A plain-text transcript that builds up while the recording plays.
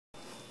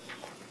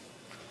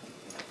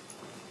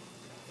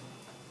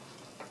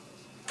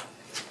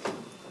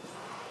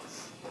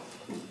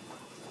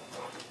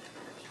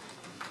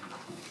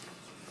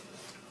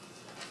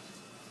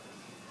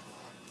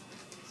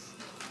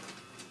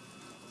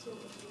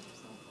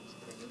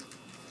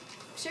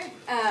Sure.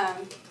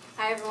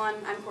 Hi everyone,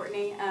 I'm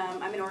Courtney.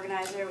 I'm an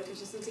organizer with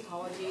Resistance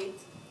Ecology,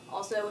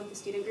 also with the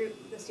student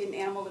group, the Student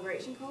Animal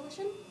Liberation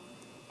Coalition.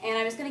 And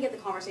I'm just going to get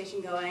the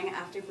conversation going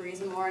after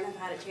Breeze and Lauren have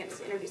had a chance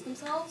to introduce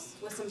themselves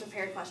with some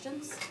prepared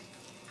questions.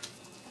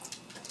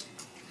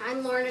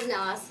 I'm Lauren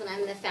Ornelas, and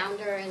I'm the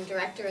founder and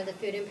director of the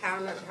Food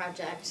Empowerment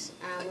Project.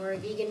 We're a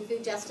vegan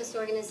food justice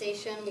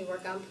organization. We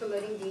work on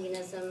promoting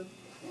veganism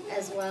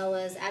as well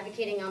as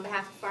advocating on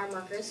behalf of farm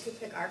workers who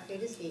pick our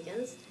food as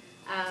vegans.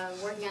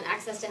 Working on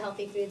access to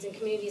healthy foods in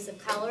communities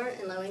of color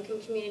and low-income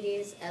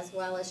communities, as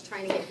well as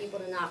trying to get people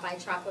to not buy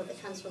chocolate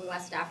that comes from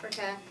West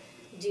Africa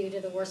due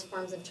to the worst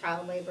forms of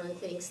child labor,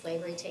 including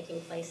slavery, taking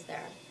place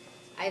there.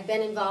 I've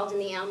been involved in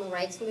the animal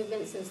rights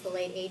movement since the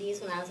late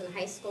 80s when I was in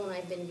high school, and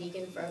I've been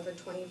vegan for over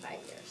 25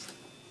 years.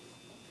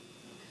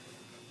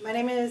 My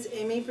name is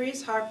Amy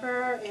Breeze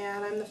Harper,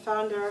 and I'm the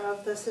founder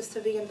of the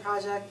Sistah Vegan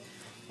Project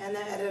and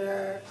the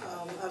editor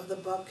of the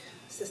book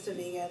Sistah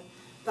Vegan.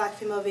 Black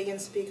female vegans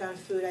speak on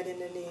food,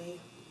 identity,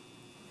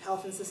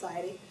 health, and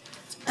society.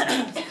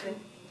 I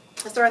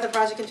started the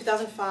project in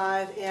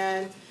 2005,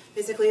 and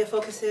basically it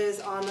focuses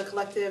on the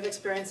collective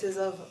experiences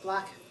of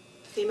Black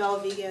female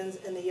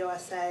vegans in the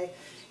USA,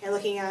 and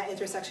looking at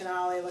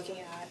intersectionality, looking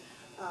at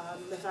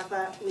the fact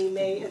that we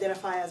may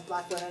identify as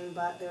Black women,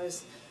 but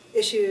there's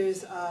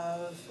issues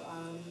of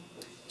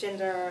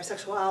gender,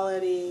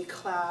 sexuality,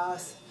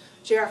 class,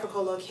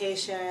 geographical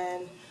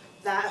location,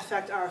 that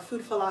affect our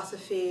food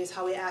philosophies,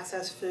 how we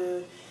access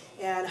food,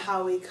 and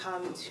how we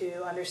come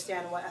to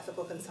understand what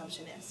ethical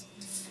consumption is.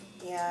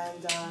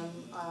 And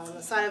on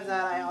the side of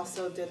that, I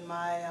also did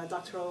my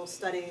doctoral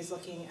studies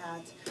looking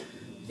at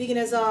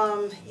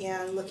veganism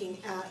and looking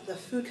at the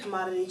food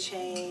commodity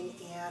chain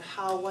and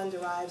how one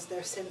derives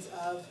their sense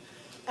of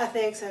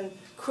ethics and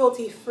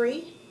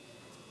cruelty-free,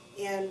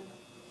 and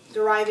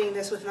deriving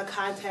this within the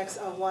context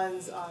of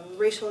one's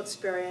racial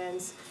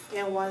experience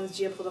and one's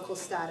geopolitical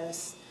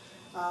status.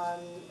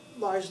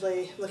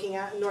 Largely looking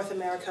at North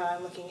America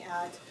and looking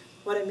at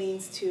what it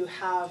means to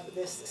have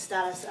this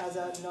status as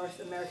a North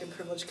American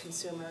privileged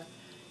consumer,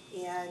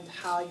 and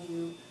how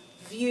you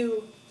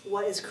view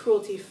what is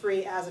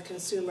cruelty-free as a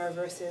consumer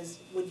versus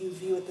would you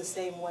view it the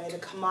same way, the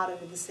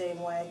commodity the same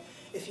way,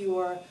 if you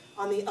were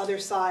on the other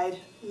side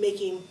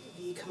making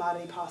the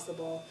commodity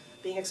possible,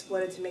 being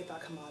exploited to make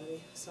that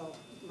commodity. So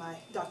my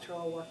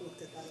doctoral work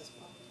looked at that as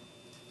well.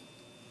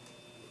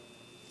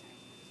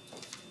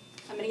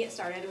 I'm going to get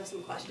started with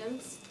some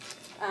questions.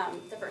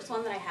 The first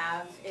one that I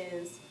have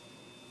is,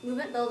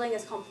 movement building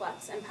is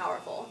complex and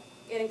powerful.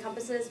 It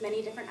encompasses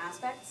many different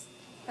aspects,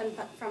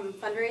 from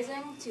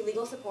fundraising to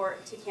legal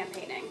support to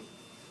campaigning.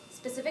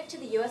 Specific to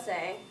the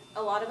USA,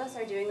 a lot of us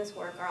are doing this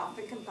work are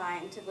often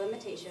confined to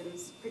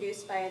limitations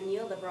produced by a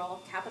neoliberal,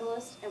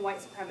 capitalist, and white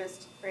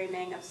supremacist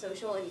framing of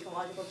social and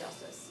ecological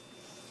justice.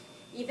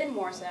 Even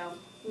more so,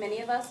 many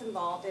of us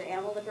involved in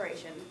animal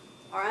liberation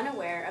are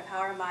unaware of how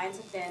our minds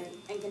have been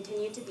and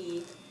continue to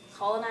be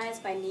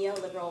colonized by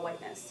neoliberal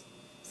whiteness.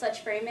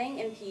 Such framing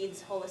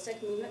impedes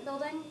holistic movement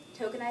building,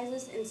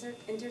 tokenizes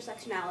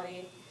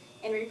intersectionality,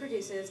 and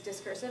reproduces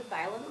discursive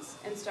violence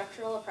and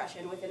structural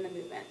oppression within the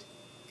movement.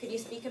 Could you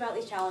speak about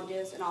these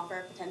challenges and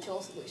offer potential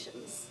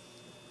solutions?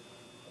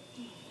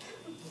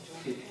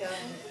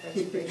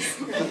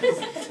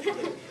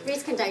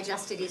 Reese can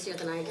digest it easier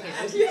than I can.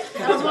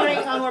 I was wondering,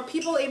 are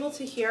people able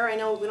to hear? I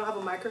know we don't have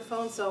a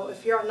microphone, so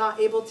if you're not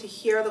able to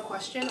hear the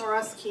question or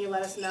us, can you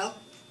let us know?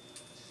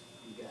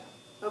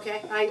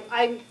 Okay,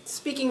 I'm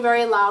speaking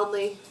very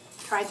loudly,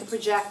 trying to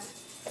project.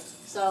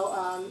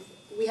 So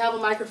we have a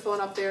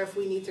microphone up there if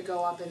we need to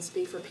go up and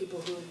speak for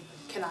people who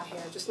cannot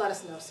hear. Just let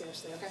us know,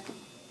 seriously, okay?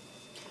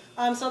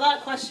 So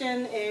that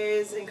question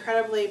is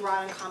incredibly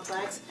broad and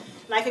complex,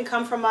 and I can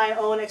come from my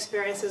own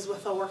experiences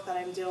with the work that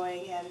I'm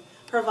doing and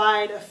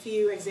provide a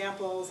few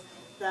examples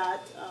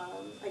that,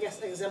 I guess,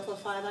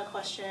 exemplify that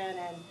question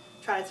and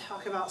try to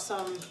talk about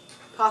some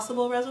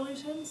possible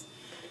resolutions.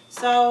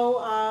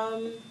 So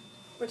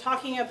we're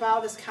talking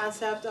about this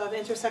concept of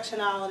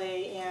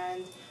intersectionality,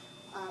 and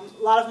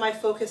a lot of my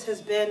focus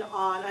has been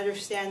on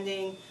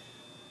understanding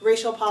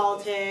racial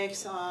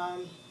politics,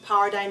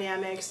 power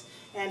dynamics,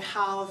 and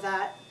how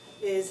that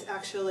is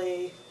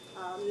actually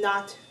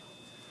not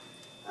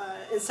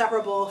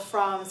inseparable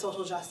from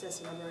social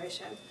justice and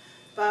liberation.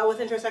 But with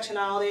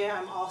intersectionality,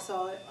 I'm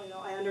also,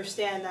 I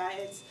understand that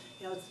it's,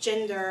 it's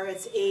gender,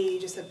 it's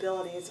age, it's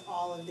ability, it's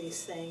all of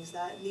these things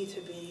that need to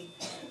be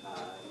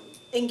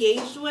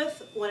engaged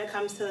with when it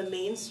comes to the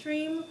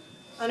mainstream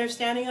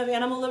understanding of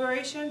animal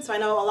liberation. So I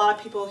know a lot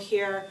of people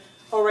here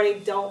already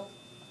don't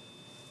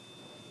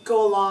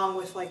go along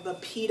with like the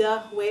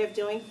PETA way of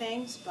doing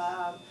things,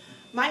 but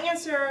my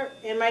answer,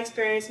 in my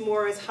experience,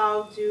 more is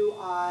how do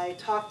I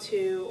talk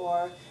to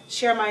or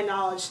share my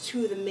knowledge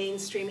to the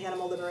mainstream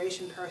animal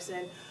liberation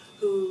person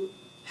who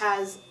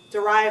has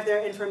derived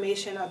their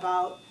information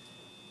about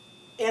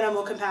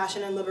animal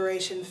compassion and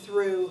liberation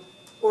through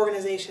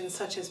organizations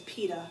such as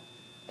PETA,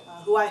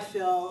 who I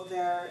feel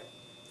they're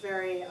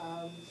very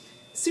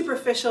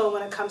superficial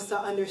when it comes to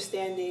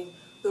understanding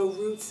the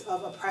roots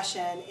of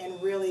oppression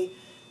and really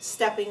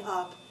stepping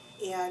up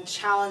and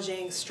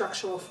challenging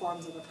structural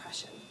forms of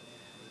oppression.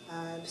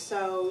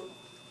 So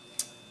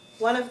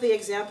one of the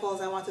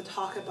examples I want to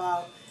talk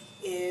about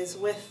is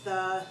with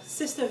the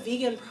Sistah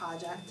Vegan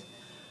project,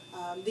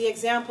 the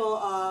example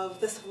of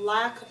this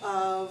lack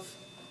of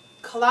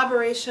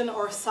collaboration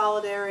or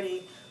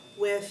solidarity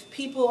with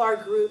people or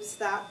groups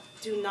that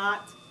do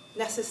not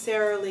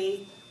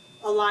necessarily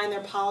align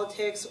their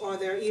politics or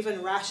their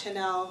even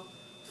rationale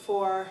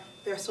for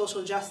their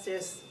social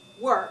justice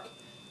work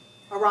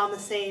around the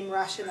same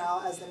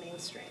rationale as the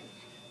mainstream.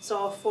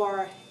 So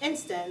for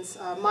instance,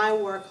 my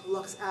work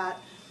looks at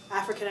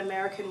African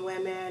American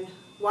women,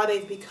 why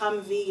they've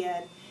become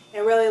vegan,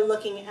 and really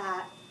looking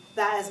at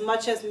that as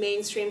much as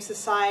mainstream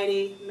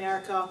society,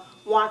 America,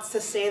 wants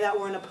to say that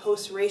we're in a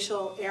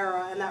post-racial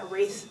era and that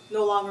race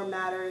no longer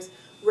matters,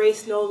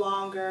 race no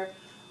longer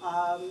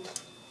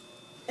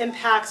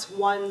impacts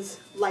one's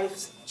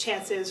life's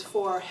chances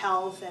for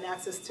health and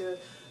access to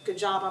good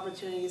job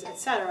opportunities,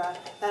 etc.,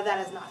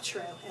 that is not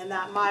true. And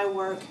that my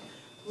work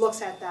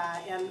looks at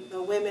that, and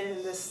the women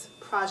in this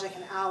project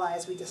and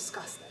allies, we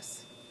discuss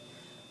this.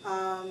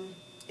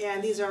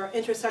 And these are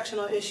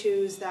intersectional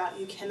issues that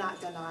you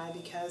cannot deny,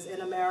 because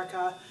in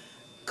America,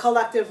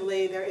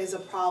 collectively, there is a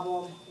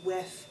problem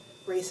with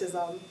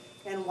racism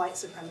and white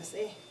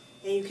supremacy.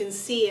 And you can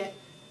see it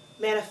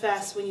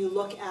manifest when you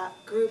look at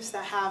groups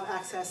that have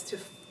access to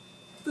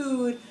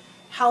food,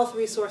 health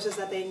resources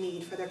that they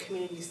need for their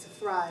communities to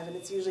thrive. And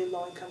it's usually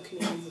low-income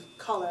communities of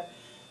color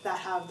that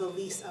have the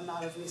least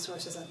amount of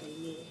resources that they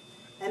need.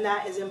 And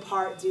that is in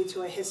part due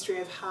to a history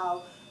of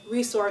how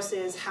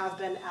resources have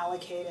been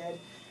allocated,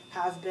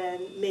 have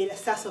been made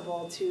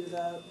accessible to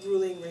the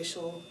ruling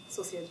racial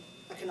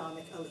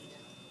socioeconomic elite,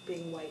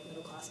 being white,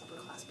 middle class, upper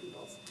class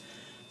peoples.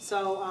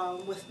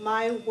 So with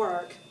my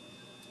work,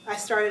 I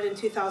started in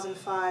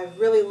 2005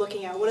 really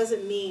looking at what does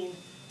it mean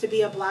to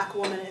be a black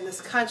woman in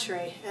this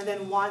country and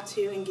then want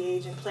to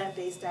engage in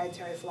plant-based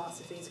dietary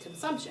philosophies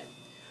consumption,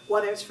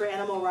 whether it's for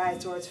animal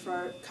rights or it's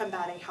for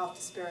combating health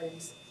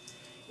disparities.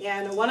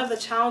 And one of the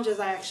challenges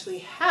I actually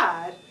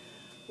had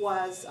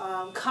was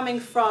coming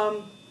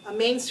from a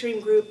mainstream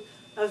group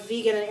of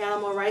vegan and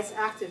animal rights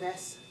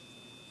activists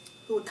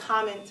who would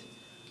comment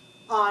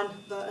on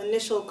the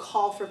initial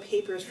call for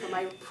papers for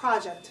my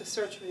project to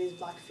search for these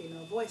black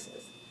female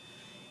voices.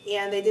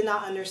 And they did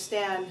not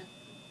understand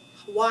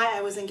why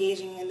I was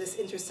engaging in this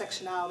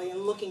intersectionality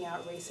and looking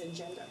at race and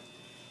gender.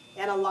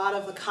 And a lot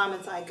of the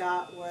comments I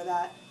got were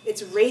that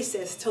it's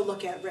racist to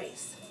look at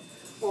race.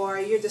 Or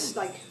you're just,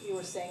 like you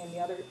were saying in the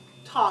other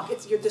talk,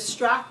 you're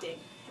distracting.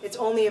 It's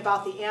only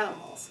about the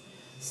animals.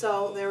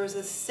 So there was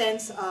a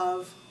sense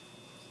of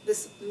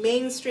this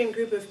mainstream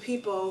group of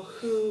people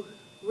who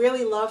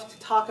really loved to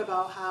talk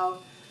about how,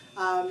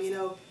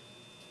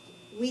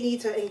 we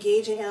need to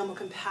engage in animal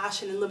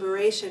compassion and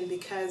liberation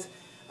because,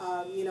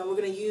 we're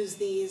going to use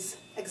these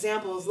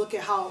examples, look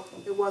at how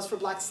it was for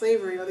black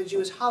slavery or the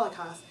Jewish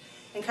Holocaust,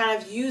 and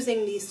kind of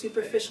using these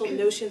superficial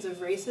notions of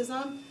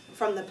racism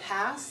from the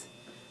past,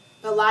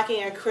 but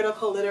lacking a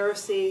critical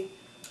literacy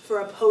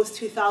for a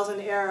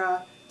post-2000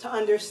 era to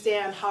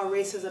understand how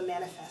racism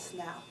manifests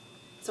now.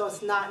 So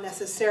it's not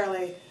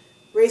necessarily,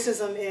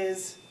 racism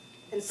is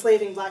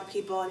enslaving black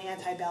people in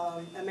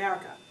antebellum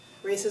America.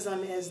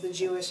 Racism is the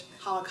Jewish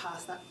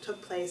Holocaust that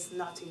took place in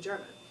Nazi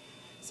Germany.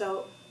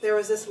 So there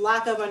was this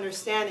lack of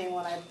understanding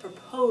when I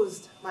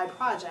proposed my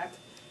project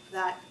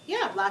that,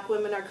 yeah, black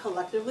women are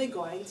collectively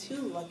going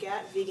to look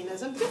at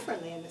veganism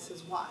differently, and this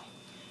is why.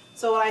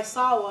 So what I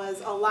saw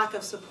was a lack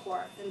of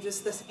support and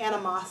just this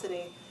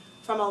animosity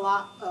from a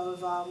lot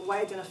of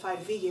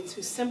white-identified vegans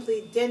who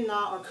simply did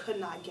not or could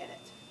not get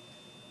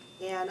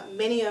it. And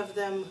many of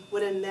them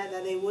would admit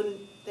that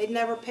they'd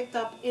never picked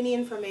up any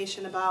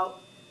information about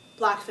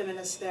black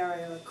feminist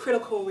theory or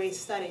critical race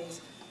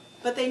studies,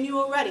 but they knew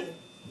already.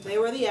 They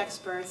were the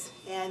experts,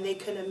 and they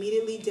could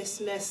immediately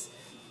dismiss,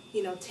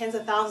 tens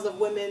of thousands of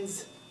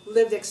women's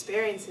lived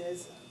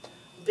experiences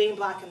of being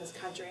black in this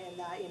country, and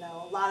that,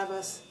 a lot of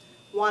us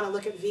want to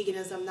look at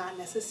veganism not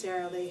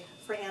necessarily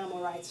for animal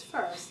rights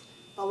first.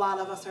 A lot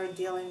of us are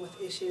dealing with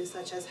issues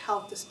such as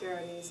health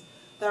disparities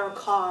that are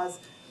caused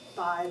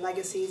by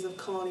legacies of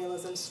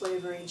colonialism,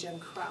 slavery, Jim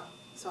Crow.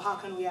 So how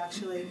can we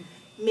actually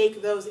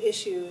make those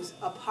issues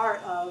a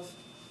part of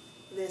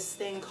this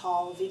thing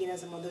called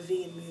veganism or the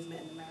vegan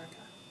movement in America?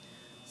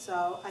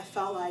 So I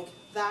felt like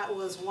that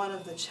was one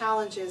of the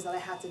challenges that I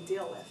had to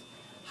deal with.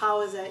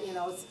 How is it,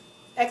 it's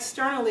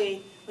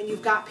externally, when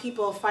you've got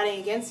people fighting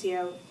against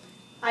you,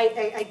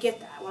 I get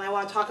that. When I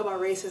want to talk about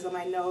racism,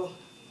 I know,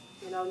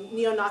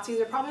 neo-Nazis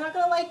are probably not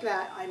going to like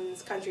that. I'm in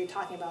this country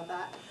talking about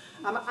that.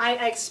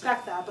 I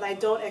expect that, but I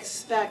don't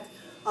expect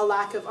a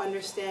lack of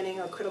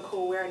understanding or critical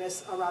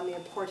awareness around the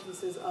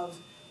importances of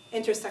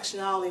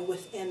intersectionality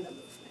within the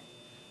movement.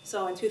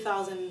 So in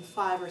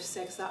 2005 or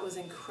 6, that was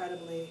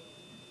incredibly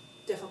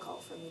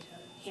difficult for me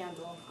to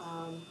handle.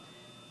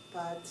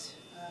 But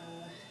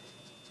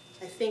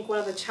I think one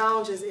of the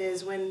challenges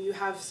is when you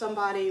have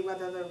somebody,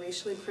 whether they're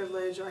racially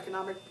privileged or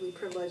economically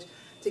privileged,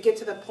 to get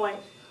to the point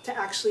to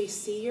actually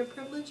see your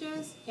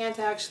privileges and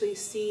to actually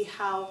see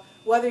how,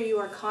 whether you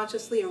are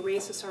consciously a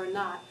racist or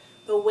not,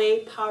 the way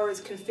power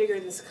is configured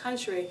in this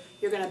country,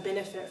 you're going to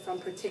benefit from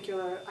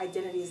particular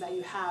identities that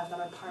you have that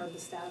are part of the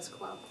status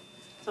quo.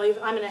 So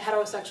if I'm in a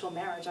heterosexual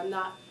marriage, I'm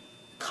not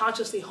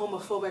consciously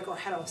homophobic or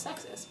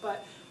heterosexist,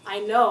 but I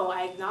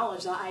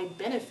acknowledge that I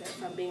benefit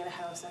from being in a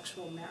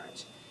heterosexual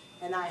marriage.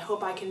 And I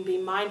hope I can be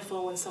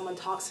mindful when someone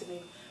talks to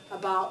me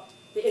about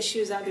the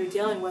issues that they're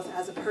dealing with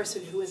as a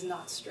person who is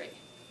not straight.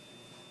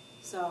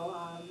 So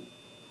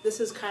this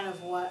is kind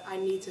of what I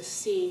need to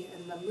see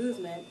in the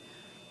movement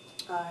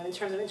in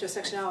terms of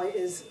intersectionality,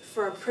 is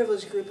for a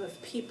privileged group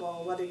of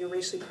people, whether you're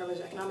racially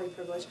privileged, economically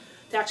privileged,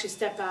 to actually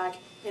step back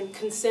and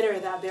consider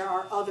that there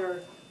are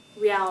other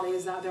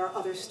realities, that there are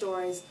other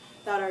stories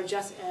that are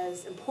just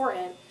as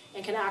important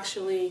and can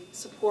actually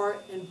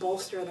support and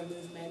bolster the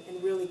movement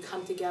and really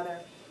come together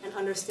and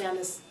understand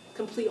this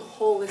complete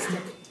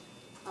holistic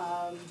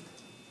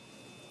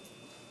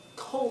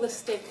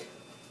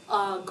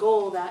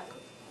goal that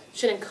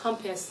should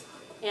encompass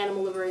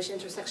animal liberation,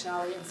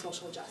 intersectionality, and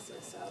social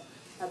justice. So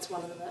that's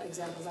one of the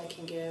examples I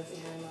can give.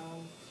 And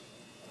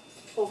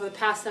over the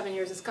past 7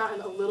 years, it's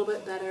gotten a little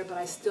bit better, but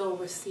I still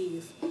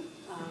receive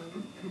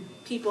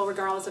people,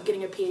 regardless of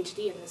getting a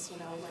PhD in this,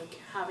 like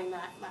having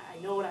that, I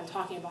know what I'm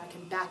talking about, I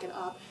can back it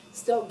up,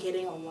 still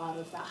getting a lot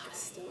of that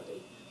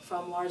hostility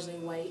from largely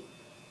white,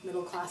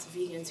 middle-class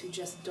vegans who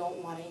just don't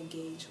want to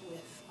engage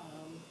with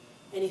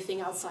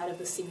anything outside of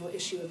the single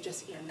issue of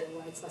just animal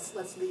rights.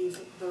 Let's leave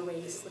the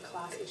race, the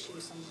class issue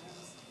somewhere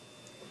else.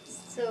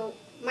 So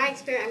my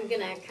experience, I'm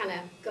going to kind of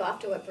go off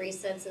to what Bree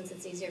said, since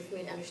it's easier for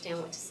me to understand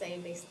what to say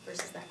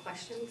versus that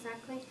question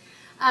exactly.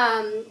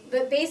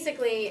 But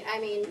basically, I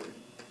mean,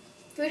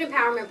 Food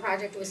Empowerment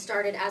Project was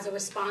started as a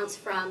response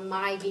from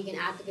my vegan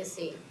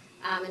advocacy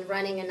and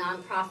running a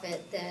nonprofit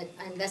that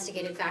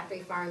investigated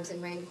factory farms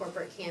and ran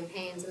corporate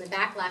campaigns, and the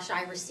backlash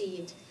I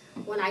received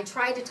when I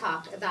tried to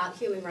talk about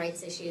human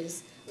rights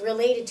issues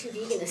related to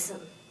veganism,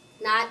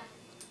 not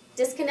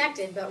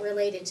disconnected, but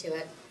related to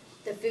it.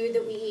 The food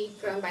that we eat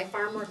grown by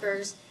farm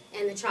workers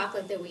and the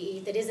chocolate that we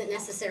eat that isn't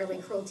necessarily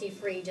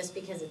cruelty-free just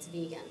because it's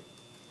vegan.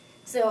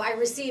 So I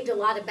received a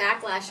lot of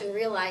backlash and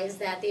realized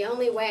that the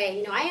only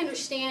way, I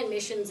understand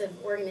missions of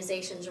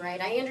organizations, right?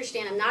 I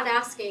understand, I'm not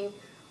asking,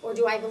 or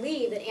do I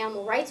believe that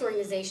animal rights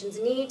organizations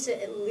need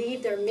to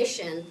leave their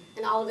mission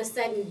and all of a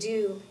sudden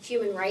do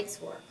human rights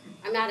work.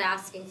 I'm not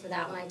asking for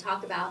that when I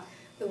talk about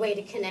the way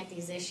to connect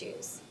these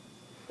issues.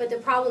 But the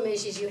problem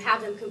is you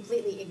have them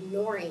completely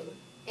ignoring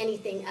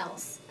anything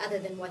else other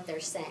than what they're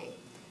saying.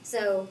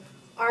 So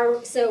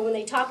when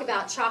they talk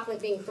about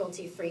chocolate being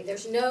cruelty-free,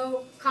 there's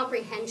no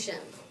comprehension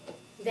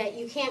that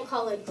you can't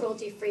call it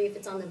cruelty-free if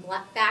it's on the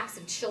backs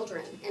of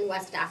children in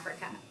West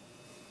Africa.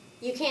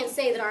 You can't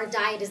say that our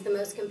diet is the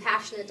most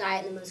compassionate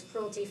diet and the most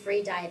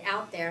cruelty-free diet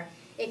out there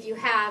if you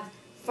have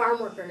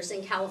farm workers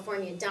in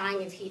California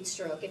dying of heat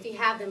stroke, if you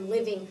have them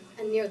living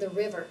near the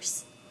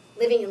rivers,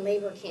 living in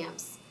labor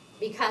camps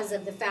because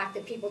of the fact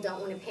that people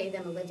don't want to pay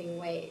them a living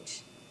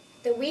wage.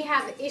 That we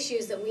have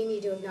issues that we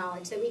need to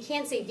acknowledge, that we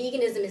can't say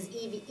veganism is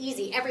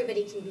easy,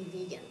 everybody can be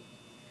vegan,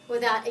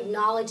 without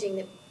acknowledging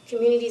that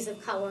communities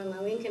of color and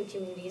low-income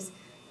communities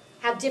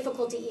have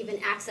difficulty even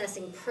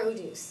accessing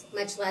produce,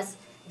 much less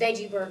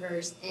veggie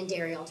burgers and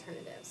dairy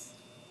alternatives.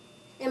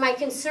 And my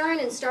concern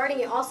in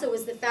starting it also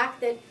was the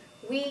fact that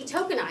we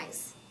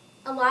tokenize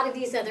a lot of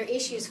these other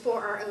issues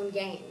for our own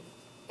gain.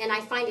 And I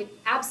find it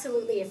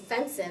absolutely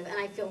offensive, and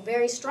I feel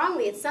very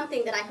strongly it's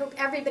something that I hope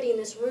everybody in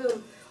this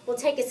room will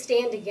take a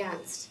stand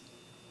against.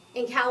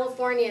 In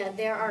California,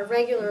 there are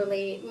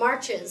regularly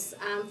marches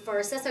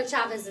for Cesar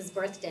Chavez's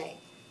birthday,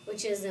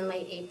 which is in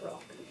late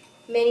April.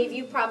 Many of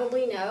you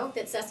probably know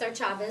that Cesar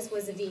Chavez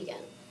was a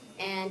vegan,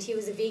 and he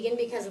was a vegan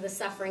because of the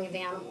suffering of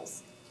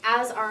animals,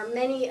 as are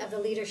many of the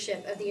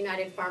leadership of the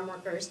United Farm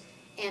Workers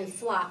and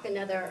FLOC,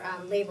 another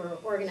labor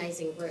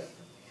organizing group.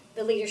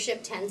 The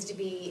leadership tends to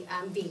be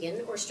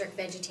vegan or strict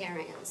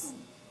vegetarians.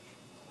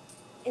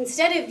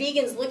 Instead of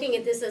vegans looking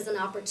at this as an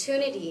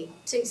opportunity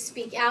to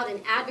speak out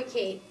and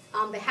advocate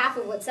on behalf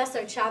of what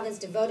Cesar Chavez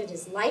devoted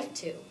his life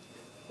to,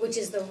 which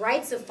is the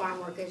rights of farm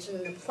workers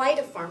and the plight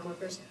of farm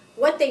workers,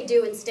 what they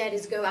do instead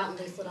is go out and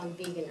leaflet on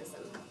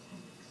veganism.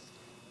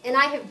 And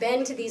I have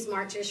been to these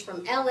marches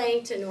from LA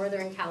to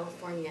Northern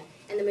California,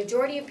 and the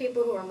majority of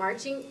people who are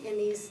marching in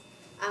these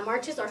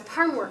marches are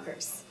farm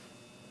workers.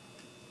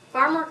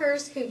 Farm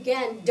workers who,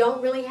 again,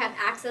 don't really have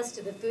access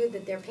to the food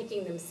that they're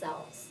picking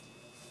themselves.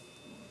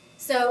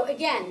 So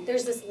again,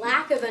 there's this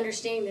lack of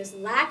understanding, this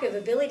lack of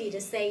ability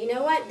to say, you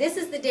know what, this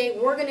is the day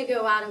we're going to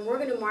go out and we're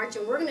going to march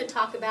and we're going to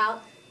talk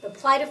about the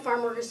plight of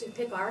farm workers who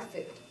pick our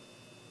food.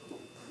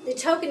 The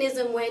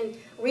tokenism, when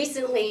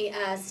recently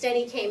a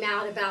study came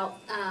out about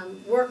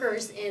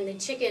workers in the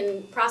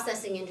chicken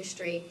processing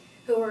industry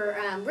who were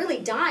really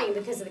dying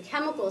because of the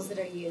chemicals that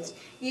are used.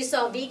 You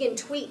saw vegan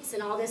tweets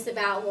and all this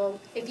about,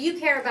 well, if you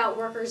care about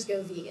workers,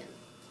 go vegan.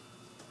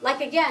 Like,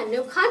 again,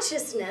 no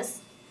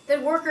consciousness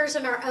that workers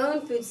in our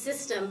own food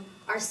system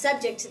are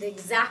subject to the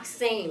exact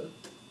same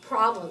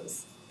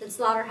problems than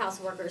slaughterhouse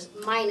workers,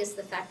 minus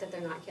the fact that they're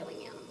not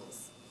killing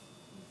animals.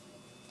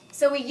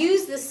 So we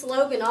use this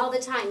slogan all the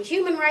time,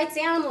 human rights,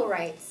 animal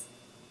rights.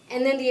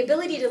 And then the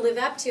ability to live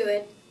up to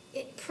it,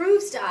 it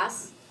proves to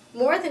us,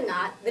 more than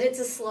not, that it's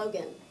a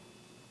slogan.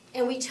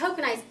 And we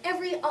tokenize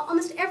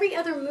almost every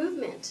other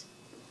movement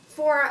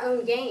for our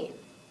own gain.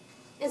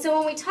 And so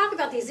when we talk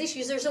about these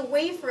issues, there's a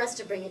way for us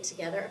to bring it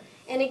together.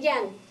 And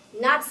again,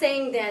 not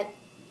saying that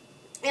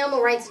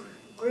animal rights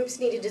groups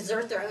need to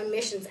desert their own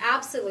missions,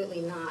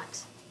 absolutely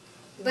not.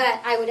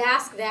 But I would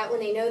ask that when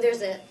they know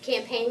there's a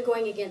campaign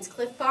going against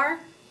Cliff Bar,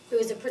 who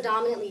is a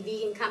predominantly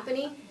vegan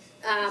company,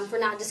 for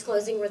not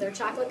disclosing where their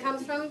chocolate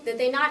comes from, that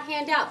they not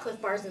hand out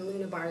Cliff Bars and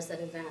Luna Bars at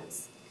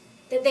events.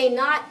 That they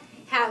not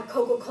have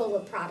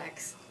Coca-Cola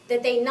products.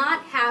 That they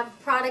not have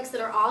products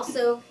that are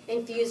also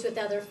infused with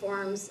other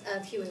forms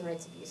of human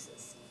rights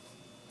abuses.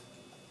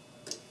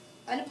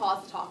 I'm going to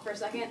pause the talk for a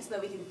second so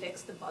that we can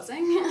fix the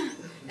buzzing.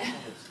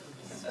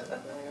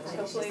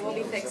 Hopefully we'll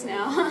be fixed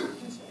now.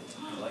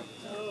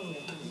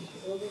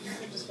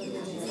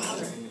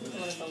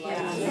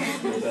 Yeah.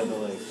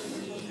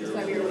 That's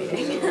why we were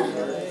waiting. Yeah.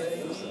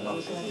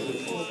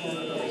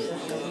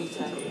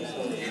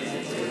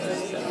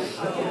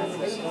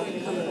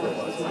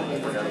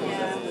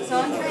 So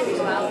I'm trying to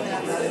go out.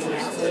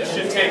 It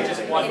should take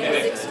just 1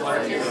 minute. So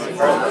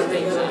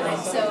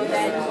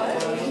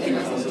then you can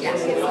just, yeah,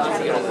 try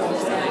to go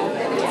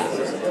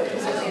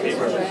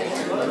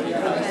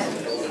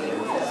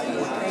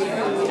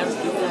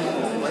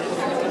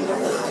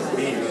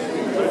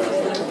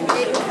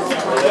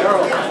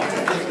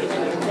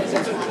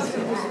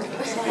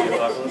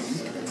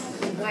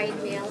White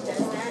male does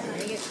that, I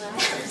get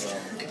class.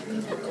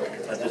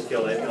 I just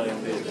killed 8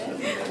 million bees.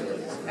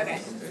 Okay.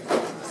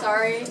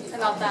 Sorry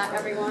about that,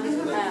 everyone.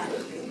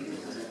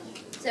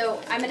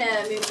 So I'm going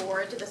to move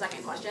forward to the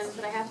second question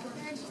that I have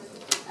prepared.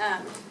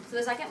 So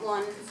the second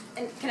one,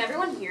 and can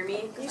everyone hear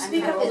me? Can you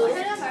speak up a little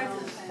bit?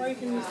 Or you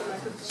can use the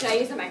microphone. Should I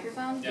use the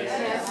microphone?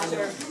 Yeah.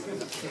 Sure.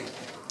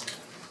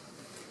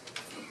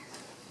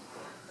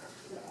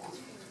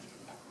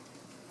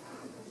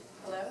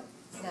 Hello?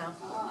 No.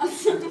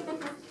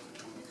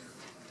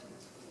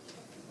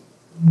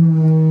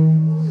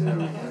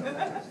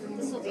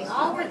 This will be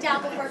all worked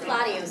out before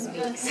Claudio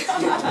speaks.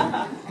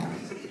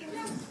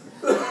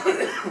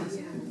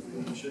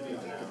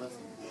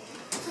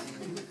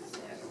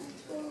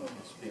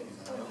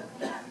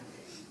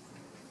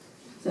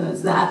 So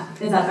is that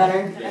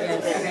better?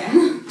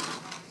 Okay.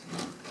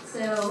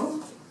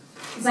 So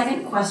the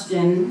second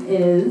question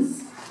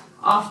is,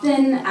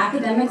 often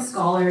academic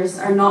scholars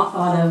are not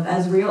thought of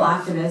as real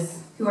activists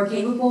who are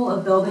capable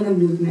of building a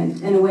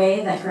movement in a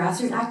way that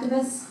grassroots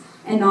activists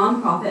and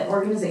nonprofit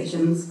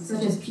organizations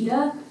such as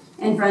PETA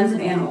and Friends of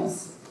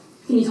Animals.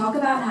 Can you talk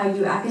about how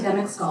you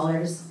academic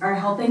scholars are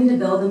helping to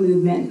build a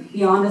movement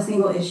beyond a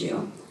single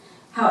issue?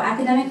 How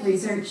academic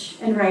research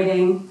and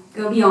writing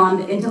go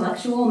beyond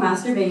intellectual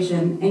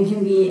masturbation and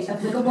can be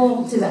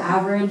applicable to the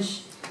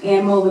average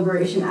animal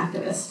liberation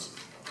activist?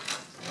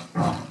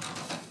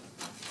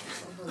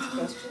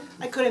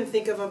 I couldn't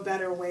think of a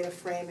better way to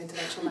frame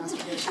intellectual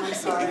masturbation. I'm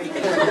sorry.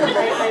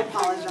 I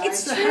apologize.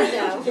 It's true,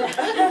 though.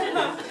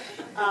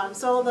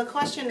 So the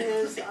question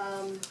is,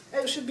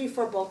 it should be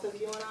for both of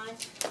you and I.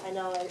 I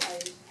know I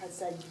had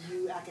said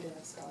you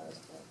academic scholars,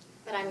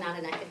 But I'm not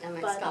an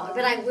academic But, scholar,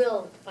 but I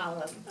will follow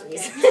up,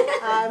 please.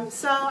 okay.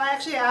 So I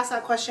actually asked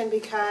that question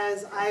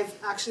because I've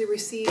actually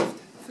received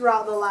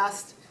throughout the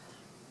last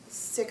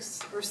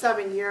 6 or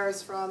 7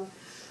 years from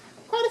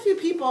quite a few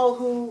people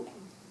who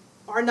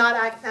are not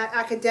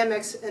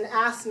academics and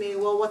ask me,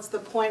 well, what's the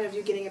point of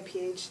you getting a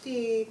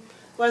PhD?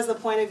 What is the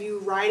point of you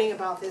writing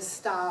about this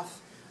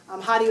stuff?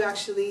 How do you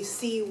actually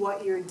see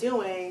what you're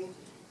doing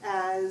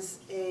as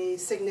a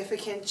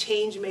significant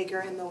change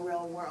maker in the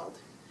real world?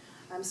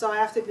 So I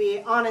have to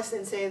be honest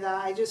and say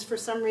that I just, for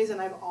some reason,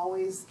 I've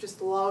always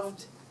just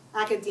loved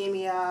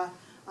academia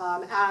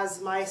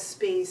as my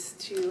space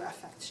to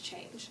affect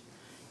change.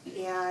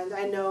 And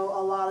I know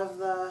a lot of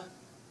the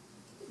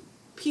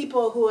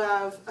people who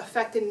have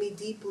affected me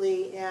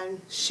deeply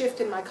and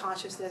shifted my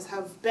consciousness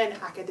have been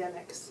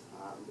academics,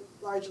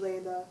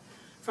 largely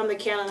from the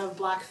canon of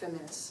Black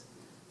feminist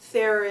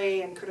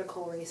theory and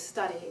critical race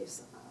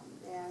studies.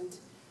 And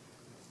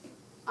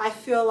I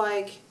feel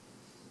like,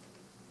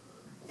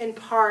 in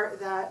part,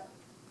 that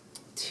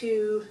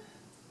to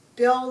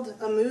build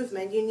a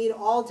movement, you need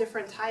all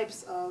different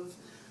types of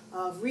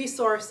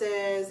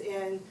resources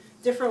and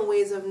different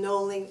ways of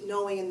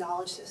knowing and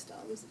knowledge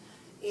systems.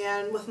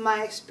 And with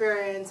my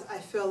experience, I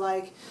feel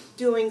like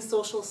doing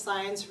social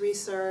science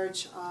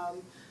research,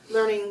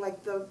 learning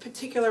like the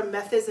particular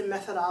methods and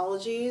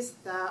methodologies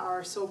that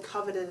are so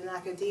coveted in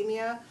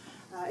academia,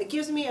 it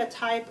gives me a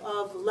type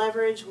of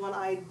leverage when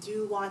I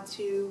do want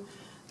to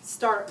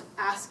start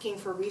asking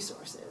for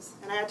resources.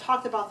 And I had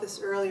talked about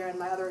this earlier in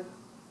my other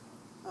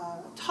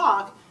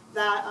talk,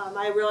 that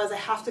I realized I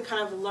have to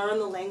kind of learn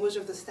the language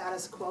of the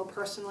status quo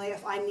personally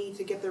if I need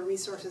to get the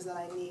resources that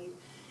I need.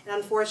 And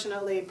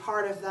unfortunately,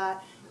 part of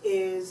that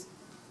is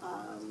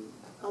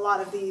a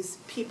lot of these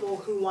people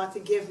who want to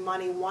give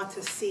money want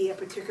to see a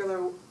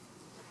particular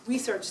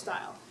research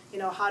style. You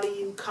know, how do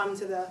you come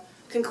to the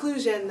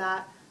conclusion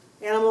that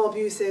animal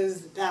abuse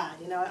is bad?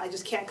 You know, I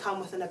just can't come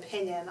with an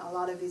opinion. A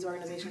lot of these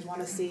organizations want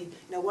to see,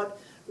 you know,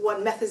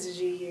 what methods did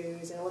you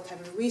use and what type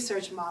of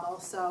research model.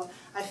 So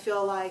I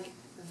feel like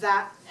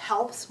that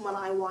helps when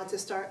I want to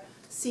start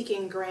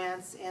seeking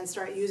grants and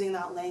start using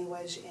that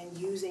language and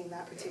using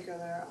that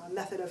particular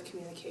method of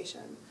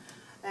communication.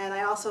 And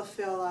I also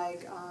feel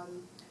like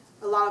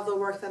a lot of the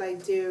work that I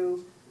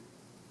do,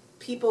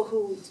 people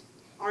who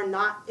are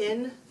not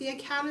in the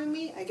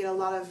academy, I get a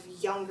lot of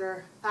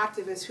younger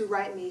activists who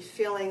write me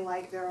feeling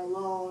like they're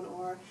alone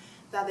or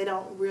that they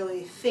don't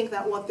really think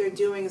that what they're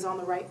doing is on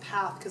the right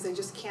path because they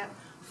just can't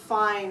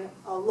find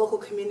a local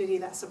community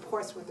that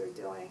supports what they're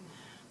doing.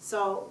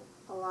 So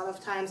a lot of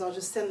times I'll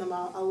just send them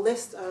a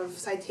list of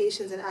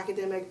citations and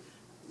academic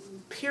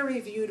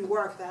peer-reviewed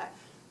work that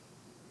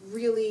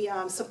really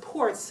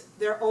supports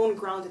their own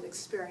grounded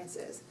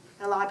experiences.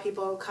 And a lot of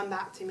people come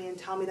back to me and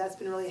tell me that's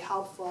been really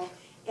helpful,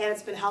 and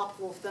it's been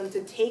helpful for them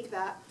to take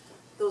that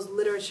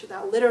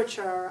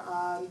literature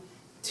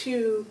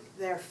to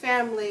their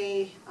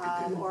family,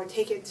 or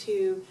take it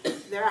to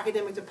their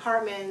academic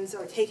departments,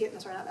 or take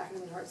it, sorry, not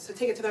academic departments, so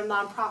take it to their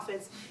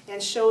nonprofits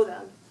and show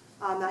them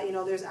that, you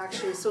know, there's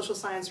actually social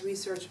science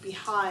research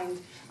behind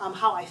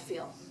how I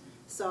feel.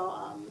 So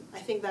I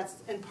think that's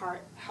in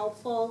part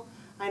helpful.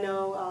 I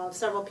know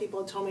several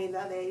people told me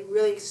that they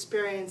really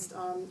experienced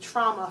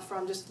trauma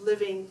from just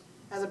living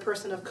as a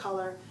person of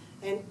color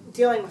and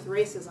dealing with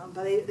racism,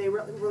 but they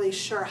weren't really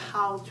sure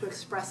how to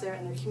express it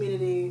in their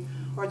community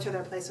or to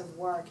their place of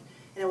work.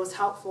 And it was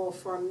helpful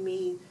for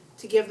me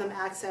to give them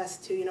access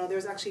to, you know,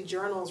 there's actually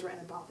journals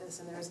written about this,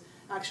 and there's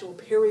actual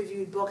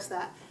peer-reviewed books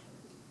that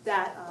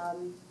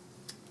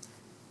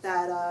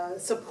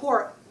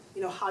support,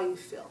 you know, how you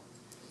feel.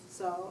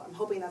 So I'm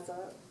hoping that's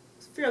a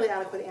fairly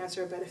adequate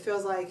answer, but it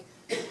feels like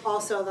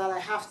also that I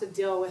have to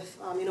deal with,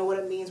 you know, what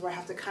it means where I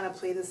have to kind of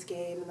play this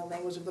game in the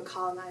language of the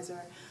colonizer.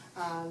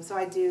 So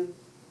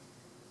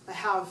I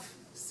have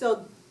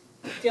still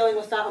dealing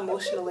with that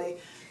emotionally,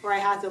 where I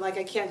have to, like,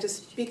 I can't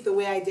just speak the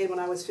way I did when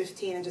I was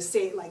 15 and just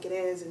say it like it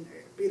is and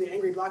be the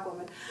angry black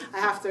woman. I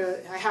have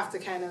to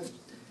kind of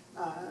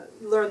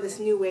learn this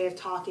new way of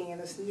talking and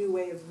this new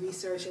way of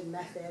research and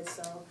methods,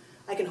 so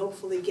I can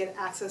hopefully get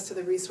access to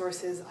the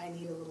resources I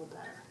need a little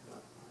better.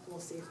 But we'll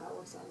see if that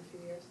works out in a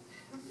few years.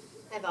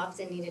 I've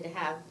often needed to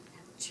have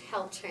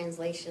help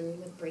translation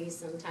with Bree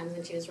sometimes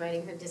when she was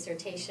writing her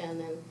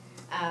dissertation, and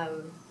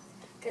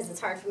because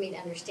it's hard for me to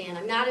understand.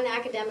 I'm not an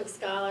academic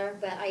scholar,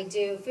 but I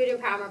do. Food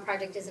Empowerment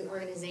Project is an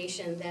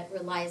organization that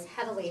relies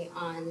heavily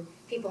on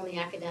people in the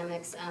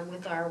academics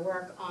with our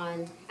work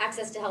on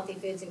access to healthy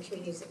foods in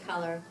communities of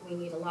color. We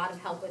need a lot of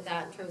help with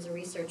that in terms of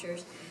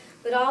researchers.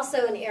 But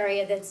also an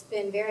area that's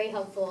been very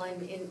helpful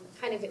in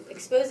kind of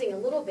exposing a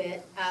little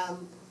bit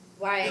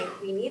why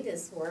we need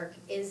this work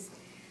is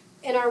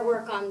in our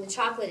work on the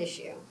chocolate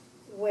issue,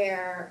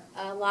 where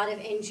a lot of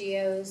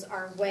NGOs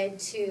are wed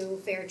to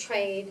fair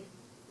trade,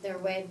 they're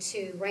wed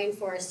to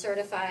rainforest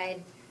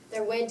certified,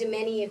 they're wed to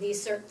many of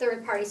these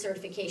third-party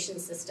certification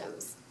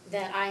systems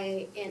that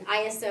in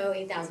ISO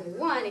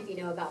 8001, if you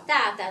know about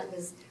that, that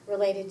was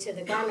related to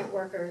the garment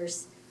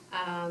workers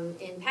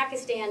in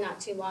Pakistan not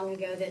too long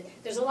ago, that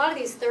there's a lot of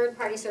these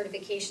third-party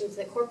certifications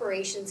that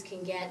corporations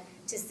can get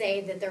to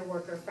say that they're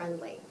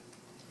worker-friendly.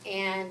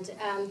 And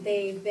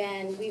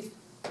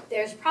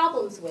there's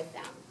problems with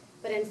them.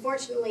 But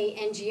unfortunately,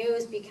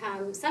 NGOs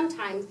become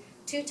sometimes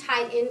too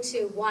tied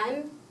into,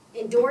 one,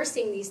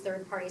 endorsing these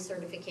third-party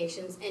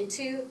certifications, and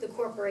two, the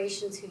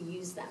corporations who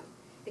use them.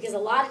 Because a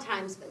lot of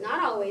times, but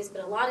not always,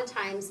 but a lot of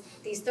times,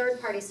 these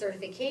third-party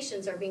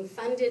certifications are being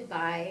funded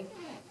by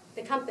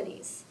the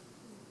companies.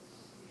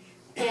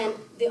 And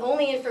the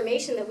only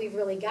information that we've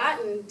really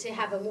gotten to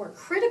have a more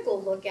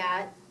critical look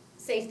at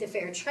safe to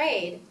fair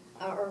trade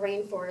or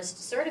rainforest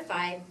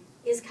certified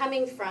is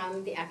coming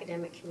from the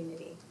academic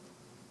community.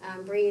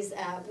 Bree's,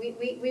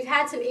 we've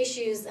had some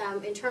issues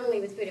internally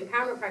with Food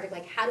Empowerment Project,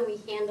 like how do we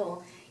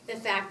handle the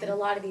fact that a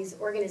lot of these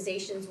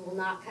organizations will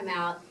not come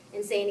out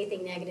and say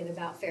anything negative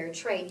about fair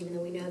trade, even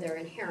though we know there are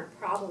inherent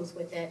problems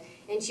with it.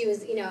 And she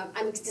was, you know,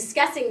 I'm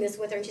discussing this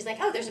with her, and she's like,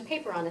 oh, there's a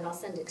paper on it, I'll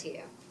send it to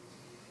you.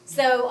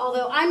 So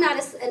although I'm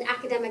not an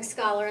academic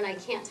scholar and I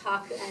can't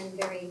talk in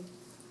very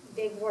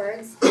big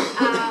words,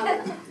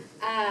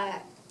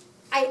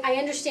 I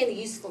understand the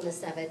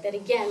usefulness of it, that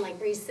again, like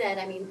Bree said,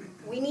 I mean,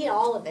 we need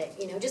all of it,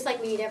 you know, just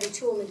like we need every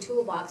tool in the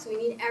toolbox, we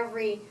need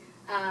every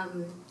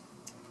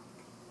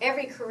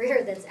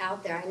career that's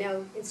out there. I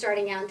know in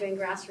starting out and doing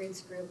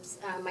grassroots groups,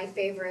 my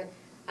favorite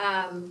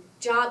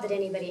job that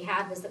anybody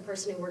had was the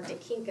person who worked at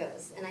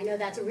Kinko's. And I know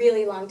that's a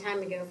really long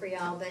time ago for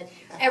y'all, but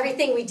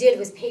everything we did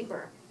was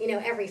paper. You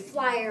know, every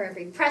flyer,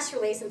 every press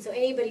release, and so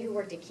anybody who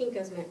worked at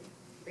Kinko's meant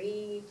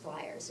free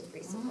flyers and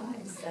free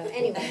supplies. So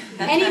anyway,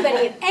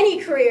 anybody in any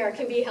career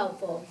can be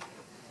helpful.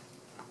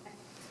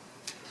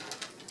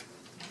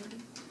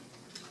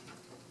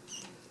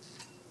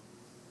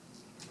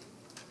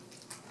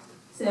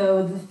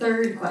 So the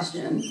third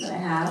question that I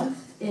have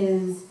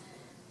is,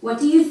 what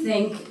do you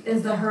think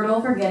is the hurdle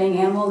for getting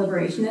animal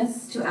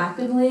liberationists to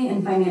actively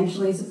and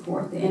financially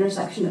support the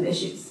intersection of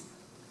issues?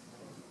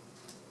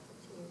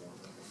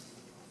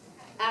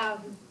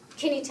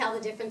 Can you tell the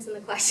difference in the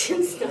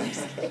questions? No, I'm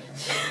just kidding.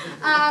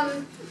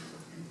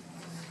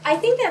 I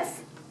think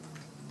that's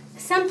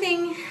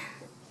something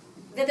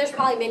that there's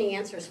probably many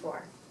answers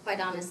for,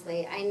 quite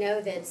honestly. I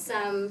know that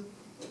some,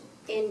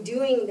 in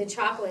doing the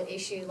chocolate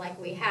issue like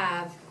we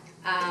have,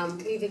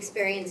 we've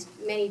experienced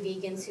many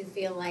vegans who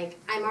feel like,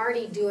 I'm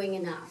already doing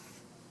enough.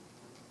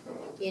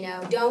 You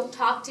know, don't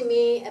talk to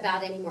me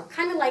about any more.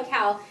 Kind of like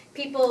how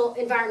people,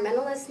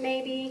 environmentalists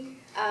maybe,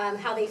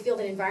 how they feel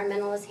that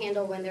environmentalists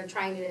handle when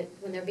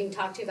they're being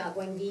talked to about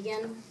going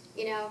vegan.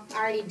 You know, I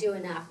already do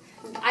enough.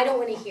 I don't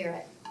want to hear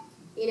it.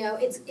 You know,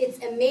 it's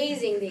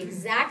amazing the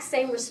exact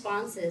same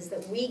responses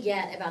that we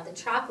get about the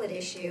chocolate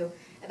issue,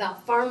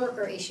 about farm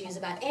worker issues,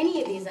 about any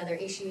of these other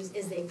issues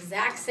is the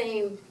exact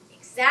same.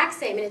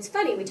 And it's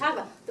funny, we talk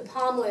about the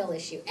palm oil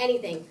issue,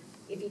 anything.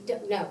 If you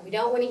don't, no, we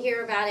don't want to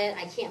hear about it.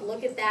 I can't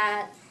look at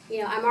that. You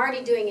know, I'm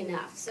already doing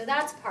enough. So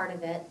that's part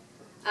of it.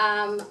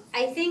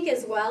 I think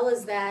as well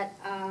as that,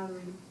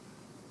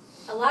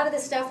 a lot of the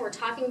stuff we're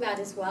talking about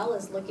as well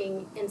is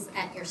looking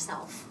at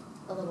yourself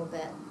a little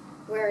bit.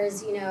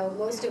 Whereas, you know,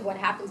 most of what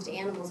happens to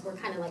animals, we're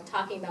kind of like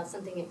talking about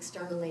something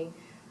externally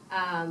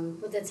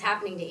that's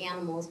happening to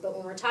animals. But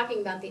when we're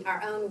talking about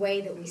our own way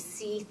that we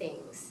see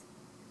things,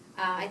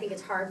 I think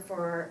it's hard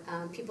for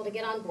people to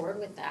get on board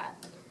with that.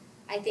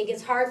 I think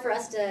it's hard for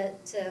us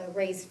to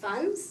raise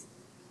funds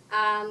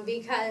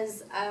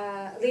because,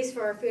 at least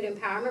for our Food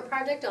Empowerment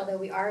Project, although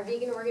we are a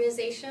vegan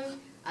organization,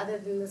 other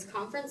than this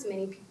conference,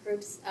 many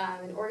groups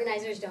and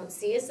organizers don't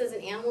see us as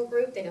an animal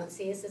group. They don't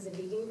see us as a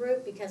vegan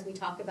group because we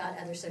talk about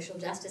other social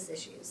justice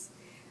issues.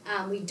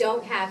 We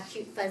don't have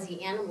cute,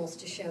 fuzzy animals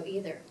to show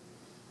either.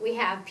 We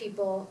have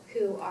people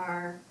who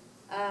are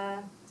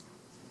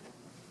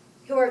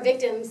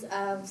victims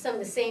of some of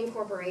the same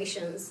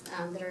corporations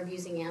that are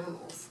abusing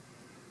animals.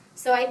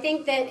 So I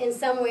think that in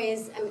some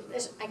ways,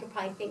 I could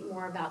probably think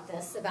more about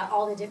this, about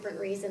all the different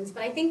reasons,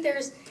 but I think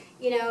there's,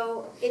 you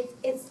know,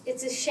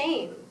 it's a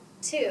shame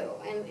too,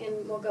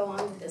 and we'll go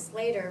on with this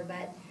later,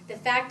 but the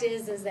fact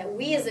is that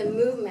we as a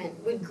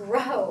movement would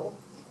grow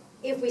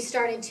if we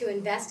started to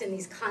invest in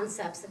these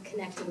concepts of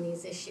connecting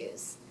these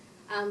issues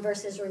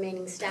versus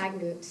remaining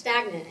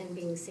stagnant and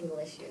being single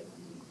issue.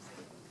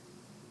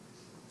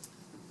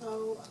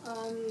 Oh,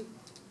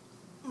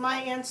 my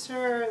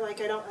answer, like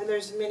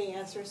there's many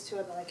answers to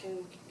it, but I can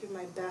give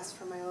my best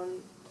from my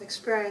own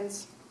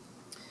experience.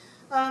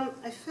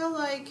 I feel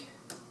like,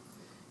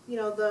 you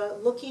know, the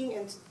looking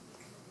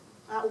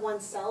at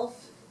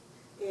oneself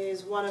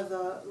is one of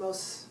the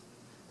most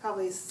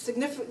probably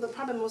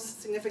the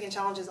most significant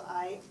challenges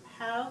I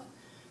have.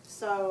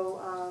 So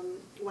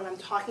when I'm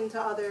talking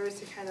to others,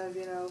 to kind of,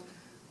 you know,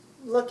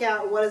 look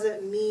at what does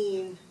it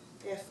mean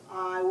if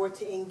I were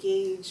to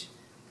engage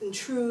in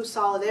true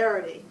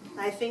solidarity. And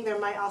I think there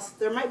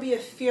might be a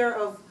fear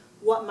of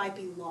what might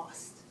be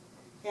lost.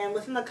 And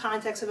within the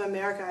context of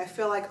America, I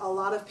feel like a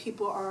lot of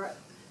people are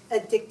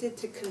addicted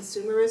to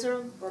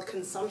consumerism or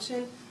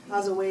consumption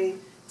as a way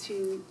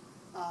to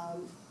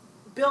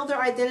build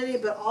their identity,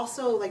 but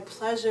also like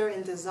pleasure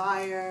and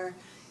desire.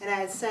 And I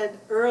had said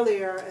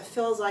earlier, it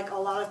feels like a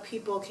lot of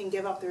people can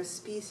give up their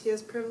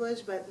species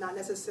privilege, but not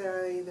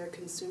necessarily their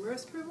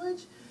consumerist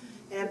privilege.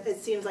 And it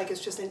seems like it's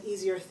just an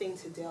easier thing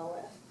to deal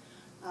with.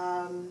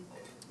 And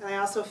I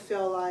also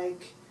feel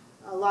like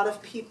a lot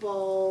of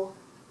people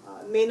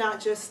may not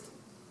just,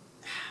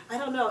 I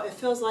don't know, it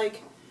feels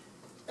like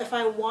if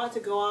I want to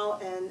go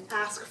out and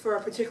ask for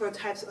particular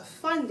types of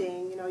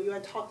funding, you know, you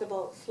had talked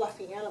about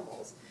fluffy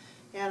animals.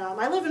 And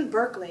I live in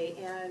Berkeley,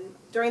 and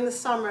during the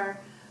summer,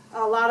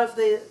 a lot of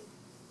the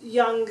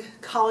young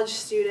college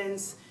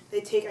students,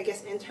 they take, I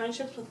guess,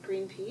 internships with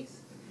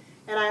Greenpeace.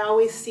 And I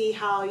always see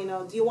how, you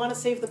know, do you want to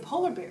save the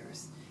polar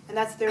bears? And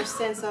that's their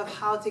sense of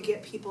how to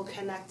get people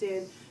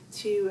connected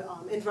to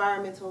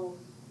environmentalism,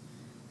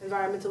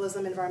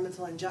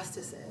 environmental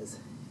injustices.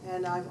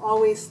 And I've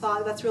always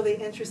thought that's really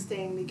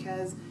interesting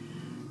because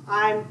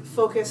I'm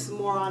focused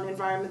more on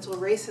environmental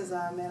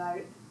racism, and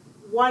I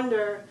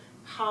wonder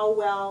how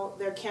well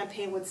their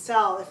campaign would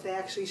sell if they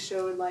actually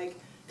showed like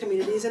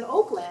communities in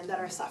Oakland that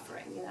are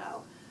suffering, you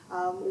know.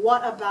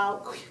 What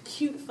about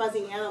cute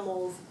fuzzy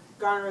animals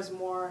garners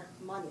more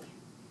money?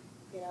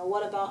 You know,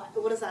 what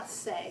does that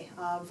say?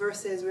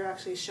 Versus we're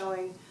actually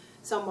showing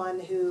someone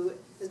who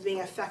is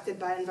being affected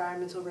by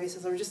environmental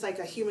racism, or just like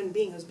a human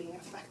being who's being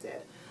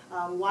affected.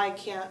 Why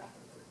can't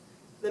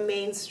the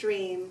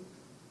mainstream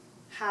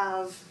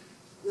have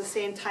the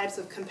same types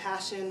of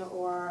compassion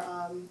or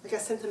like a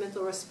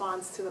sentimental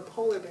response to the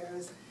polar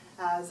bears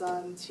as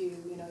to,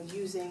 you know,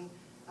 using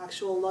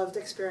actual lived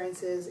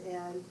experiences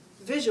and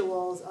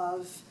visuals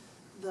of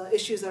the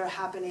issues that are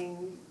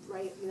happening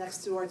right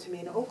next door to me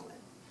in Oakland.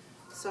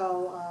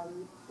 So,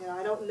 you know,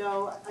 I don't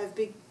know, I've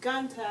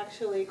begun to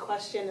actually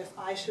question if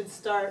I should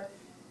start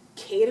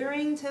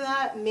catering to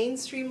that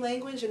mainstream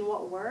language and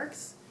what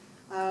works.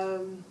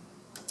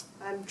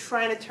 I'm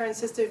trying to turn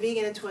Sistah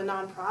Vegan into a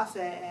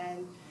nonprofit,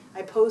 and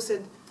I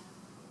posted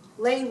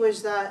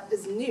language that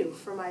is new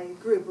for my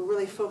group. We're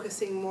really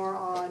focusing more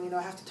on,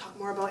 I have to talk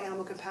more about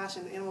animal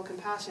compassion,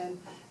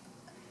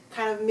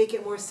 kind of make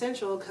it more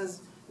central,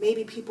 because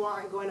maybe people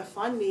aren't going to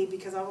fund me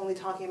because I'm only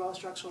talking about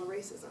structural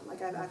racism.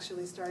 Like, I've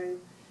actually started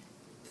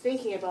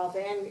thinking about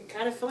that and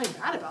kind of feeling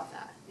bad about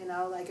that.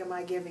 Like, am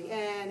I giving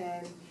in,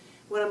 and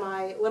what am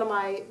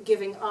I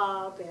giving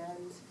up,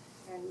 and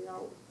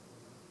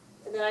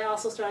then I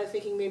also started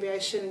thinking maybe I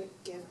shouldn't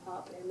give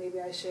up, and maybe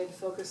I should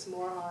focus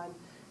more on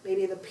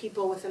maybe the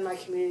people within my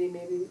community.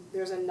 Maybe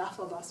there's enough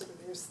of us.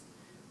 There's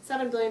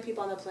 7 billion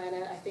people on the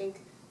planet. I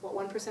think,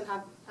 1%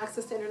 have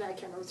access to internet? I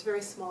can't remember. It's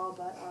very small,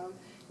 but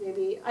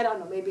maybe, I don't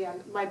know, maybe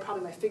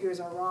probably my figures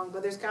are wrong,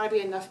 but there's got to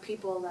be enough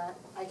people that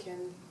I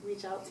can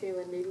reach out to,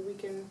 and maybe we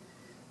can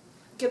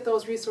get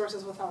those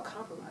resources without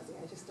compromising.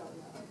 I just don't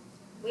know.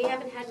 We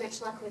haven't had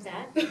much luck with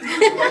that.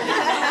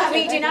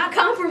 We do not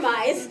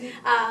compromise,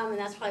 and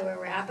that's probably where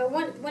we're at. But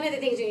one of the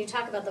things when you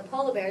talk about the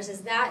polar bears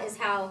is that is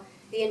how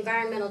the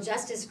environmental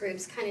justice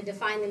groups kind of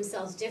define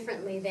themselves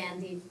differently than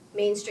the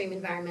mainstream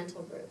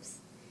environmental groups.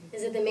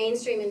 Is that the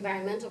mainstream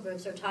environmental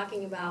groups are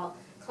talking about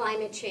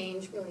climate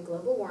change, really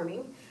global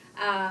warming,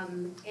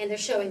 and they're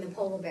showing the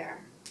polar bear.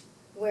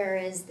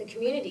 Whereas the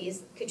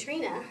communities,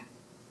 Katrina,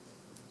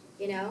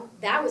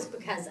 that was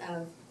because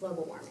of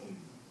global warming,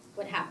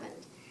 what happened.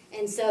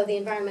 And so the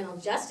environmental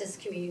justice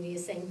community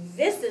is saying,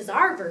 this is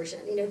our version.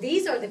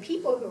 These are the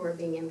people who are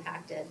being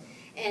impacted,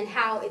 and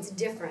how it's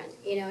different,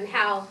 and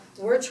how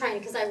we're trying to,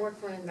 because I work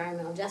for an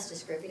environmental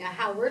justice group,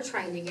 how we're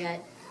trying to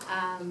get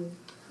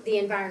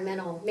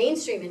the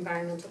mainstream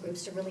environmental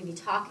groups to really be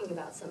talking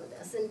about some of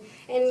this. And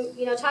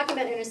talking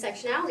about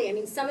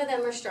intersectionality, some of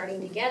them are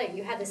starting to get it.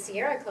 You had the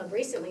Sierra Club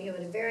recently who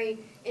had a very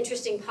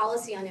interesting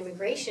policy on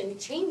immigration to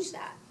change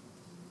that,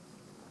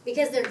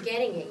 because they're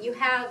getting it. You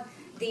have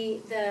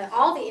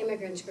all the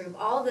immigrants group,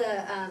 all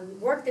the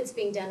work that's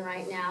being done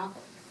right now,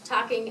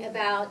 talking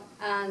about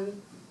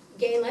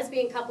gay and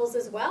lesbian couples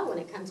as well when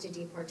it comes to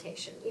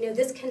deportation.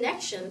 This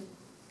connection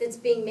that's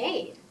being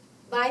made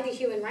by the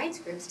human rights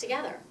groups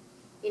together.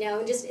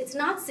 And it's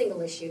not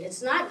single issued.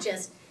 It's not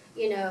just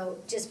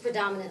just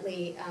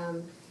predominantly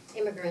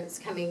immigrants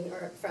coming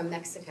from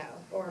Mexico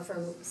or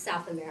from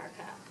South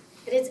America,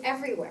 but it's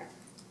everywhere.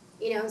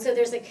 And so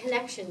there's a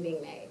connection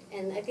being made.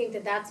 And I think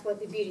that that's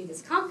what the beauty of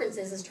this conference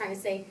is trying to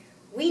say,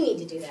 we need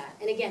to do that.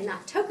 And again,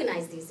 not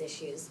tokenize these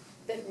issues,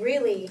 but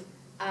really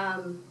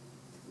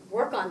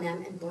work on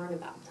them and learn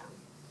about them.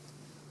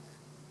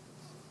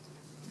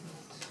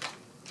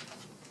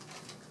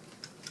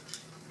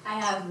 I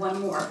have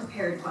one more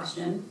prepared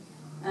question,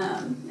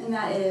 and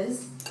that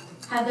is,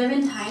 have there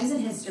been times in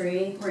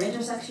history where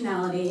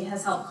intersectionality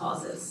has helped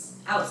causes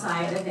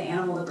outside of the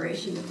animal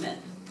liberation movement?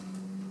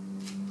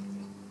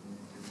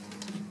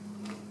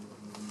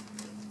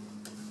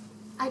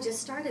 I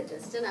just started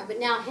this, didn't I? But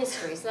now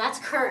history, so that's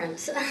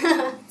current.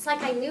 It's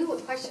like I knew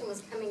what question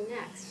was coming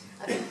next.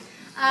 Okay.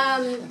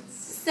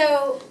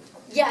 So,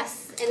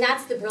 yes, and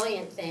that's the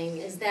brilliant thing,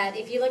 is that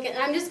if you look at,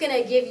 and I'm just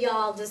going to give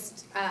y'all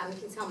just, you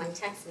can tell my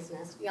text is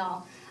messed,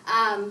 y'all,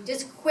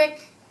 just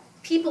quick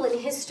people in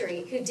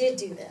history who did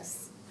do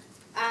this.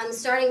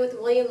 Starting with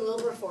William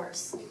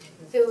Wilberforce,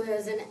 who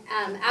was an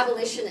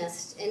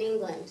abolitionist in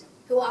England,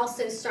 who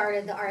also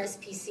started the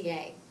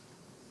RSPCA.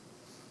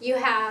 You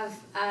have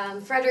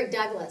Frederick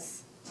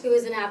Douglass, who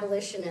was an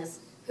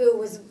abolitionist, who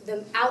was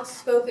the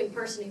outspoken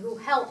person who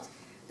helped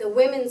the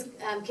women's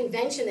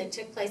convention that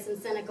took place in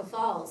Seneca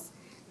Falls.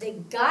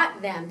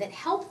 That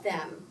helped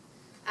them.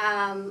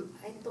 I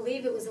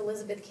believe it was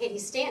Elizabeth Cady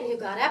Stanton who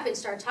got up and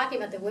started talking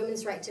about the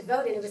women's right to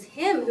vote, and it was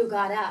him who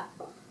got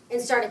up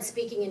and started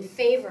speaking in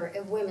favor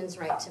of women's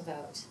right to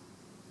vote.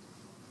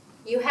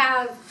 You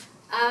have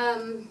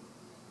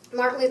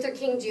Martin Luther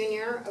King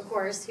Jr., of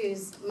course,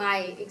 who's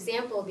my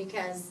example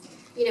because,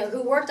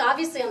 who worked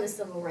obviously on the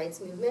civil rights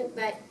movement,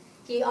 but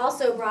he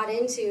also brought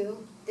into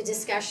the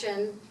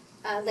discussion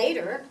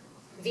later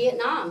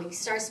Vietnam. He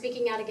started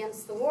speaking out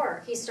against the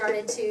war. He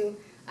started to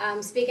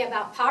speak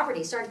about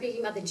poverty, started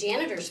speaking about the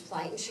janitor's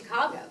plight in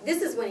Chicago.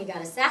 This is when he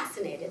got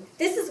assassinated.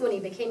 This is when he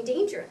became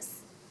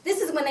dangerous. This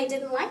is when they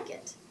didn't like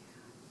it.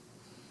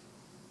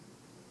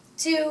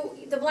 To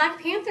the Black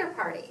Panther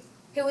Party,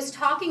 who was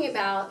talking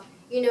about,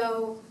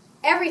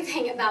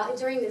 everything about,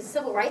 during the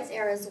civil rights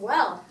era as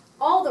well,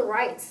 all the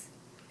rights,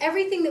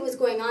 everything that was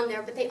going on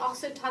there, but they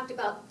also talked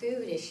about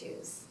food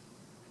issues.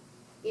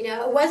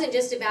 It wasn't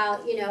just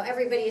about,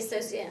 everybody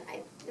associated.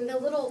 In the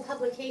little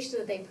publication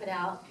that they put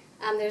out,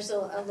 there's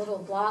a little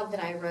blog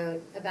that I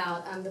wrote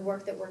about the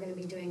work that we're going to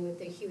be doing with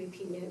the Huey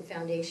P. Newton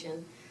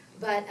Foundation.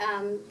 But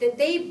that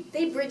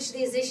they bridge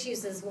these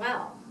issues as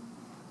well.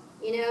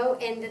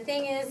 And the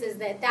thing is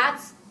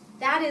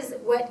that is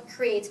what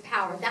creates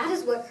power. That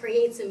is what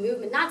creates a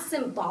movement, not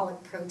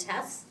symbolic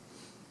protests.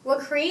 What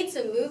creates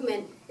a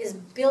movement is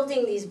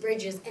building these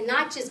bridges and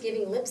not just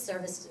giving lip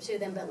service to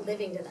them, but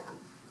living to them.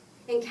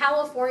 In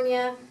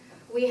California,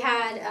 we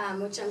had,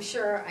 which I'm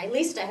sure, at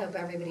least I hope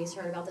everybody's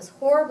heard about, this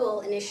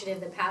horrible initiative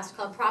that passed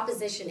called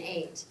Proposition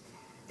 8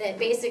 that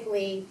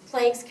basically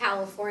plagues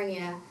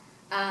California,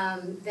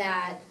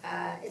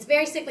 it's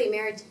basically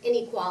marriage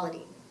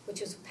inequality,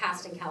 which was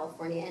passed in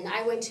California. And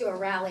I went to a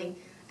rally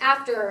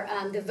after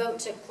the vote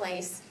took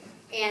place,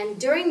 and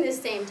during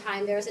this same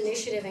time there was an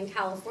initiative in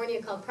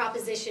California called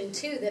Proposition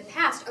 2 that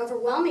passed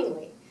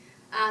overwhelmingly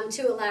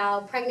to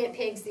allow pregnant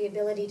pigs the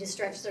ability to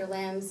stretch their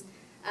limbs,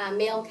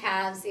 male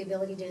calves the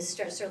ability to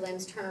stretch their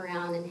limbs, turn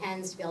around, and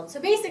hens to be able to. So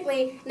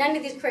basically, none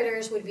of these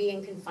critters would be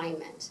in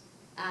confinement.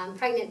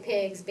 Pregnant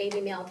pigs,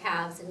 baby male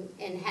calves,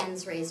 and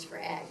hens raised for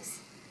eggs.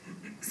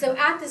 So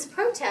at this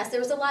protest, there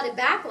was a lot of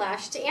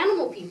backlash to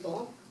animal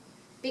people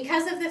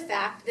because of the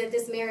fact that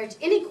this marriage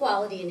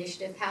inequality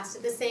initiative passed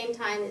at the same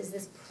time as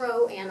this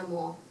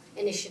pro-animal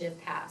initiative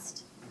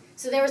passed.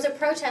 So there was a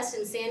protest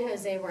in San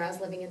Jose where I was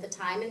living at the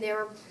time, and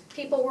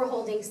people were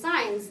holding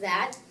signs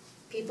that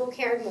people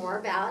cared more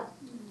about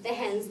the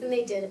hens than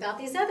they did about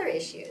these other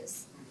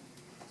issues.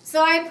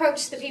 So I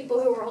approached the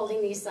people who were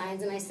holding these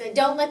signs and I said,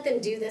 don't let them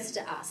do this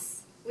to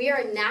us. We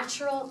are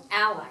natural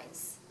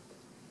allies.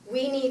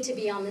 We need to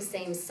be on the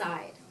same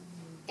side.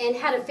 And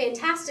had a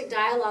fantastic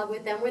dialogue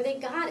with them where they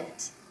got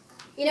it.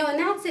 You know, and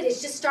that's it.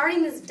 It's just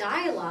starting this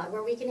dialogue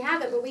where we can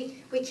have it, but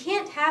we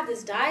can't have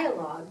this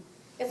dialogue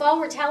if all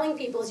we're telling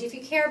people is if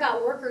you care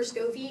about workers,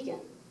 go vegan.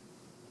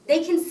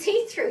 They can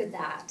see through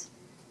that.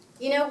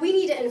 You know, we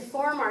need to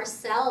inform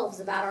ourselves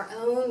about our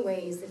own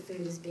ways that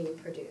food is being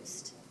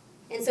produced.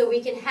 And so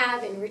we can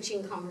have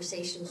enriching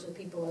conversations with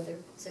people of other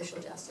social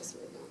justice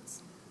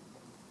movements.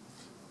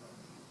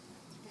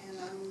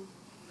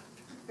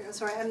 And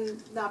sorry, I'm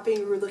not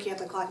being rude looking at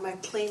the clock. My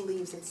plane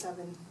leaves at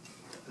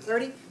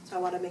 7:30, so I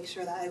want to make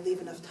sure that I leave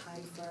enough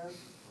time for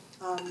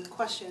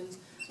questions.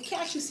 I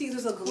can't actually see,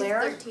 there's a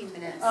glare. It's 13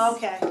 minutes.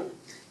 Okay.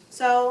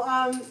 So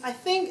I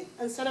think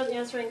instead of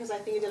answering, because I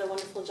think you did a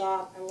wonderful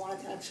job, I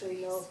wanted to actually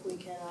know if we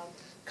can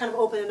kind of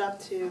open it up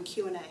to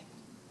Q&A. How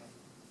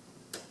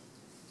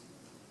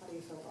do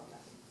you feel about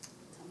that?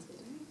 Sounds good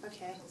to me.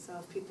 Okay, so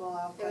if people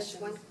have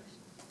questions,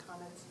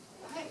 comments.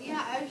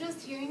 Yeah, I was just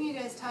hearing you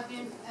guys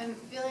talking and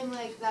feeling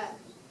like that.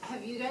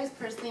 Have you guys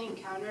personally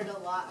encountered a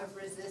lot of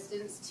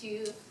resistance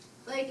to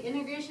like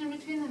integration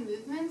between the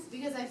movements?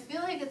 Because I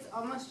feel like it's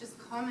almost just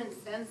common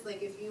sense,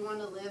 like if you want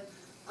to live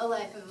a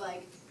life of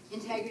like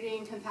integrity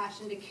and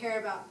compassion, to care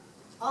about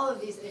all of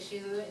these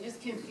issues. And it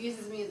just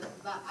confuses me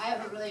that I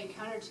haven't really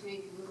encountered too many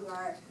people who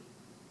are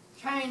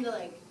trying to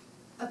like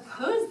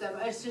oppose them.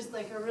 It's just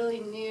like a really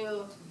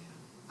new,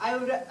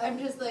 I'm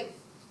just like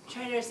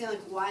trying to understand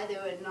like why they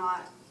would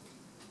not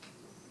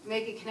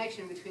make a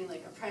connection between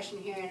like oppression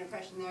here and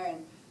oppression there,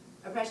 and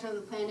oppression of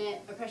the planet,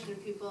 oppression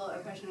of people,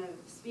 oppression of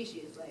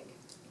species. Like,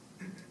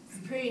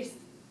 it's pretty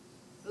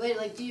related.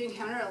 Like, do you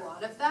encounter a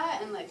lot of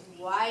that? And like,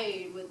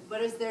 why, what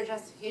is their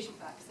justification for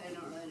that? Because I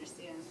don't really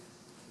understand.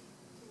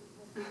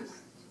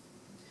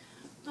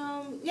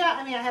 Yeah,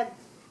 I mean, I had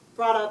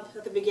brought up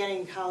at the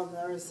beginning how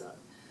there's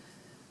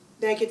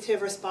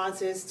negative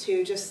responses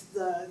to just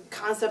the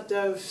concept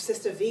of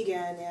Sistah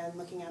vegan and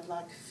looking at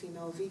Black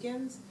female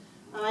vegans.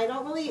 I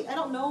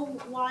don't know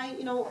why,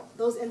 you know,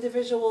 those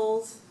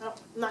individuals,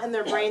 not in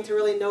their brain to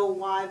really know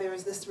why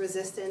there's this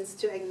resistance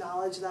to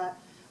acknowledge that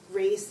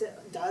race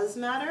does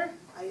matter.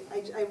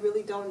 I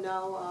really don't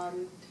know.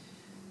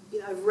 You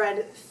know, I've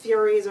read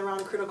theories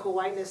around critical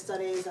whiteness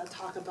studies that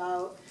talk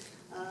about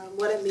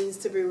what it means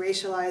to be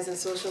racialized and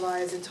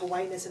socialized into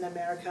whiteness in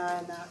America,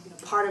 and that, you know,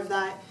 part of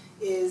that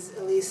is,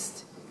 at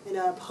least in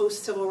a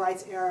post-civil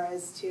rights era,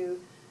 is to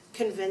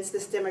convince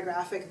this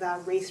demographic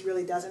that race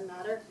really doesn't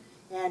matter.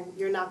 And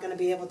you're not going to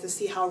be able to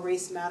see how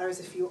race matters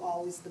if you're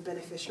always the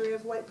beneficiary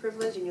of white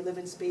privilege and you live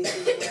in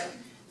spaces where,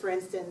 for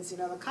instance, you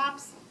know, the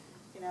cops,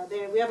 you know,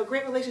 we have a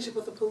great relationship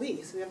with the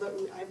police. I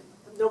have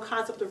no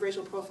concept of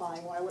racial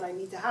profiling. Why would I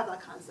need to have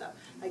that concept?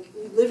 Like,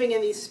 living in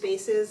these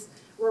spaces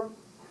where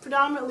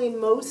predominantly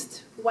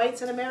most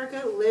whites in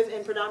America live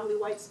in predominantly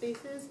white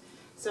spaces.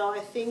 So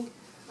I think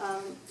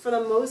for the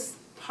most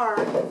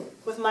part,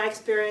 with my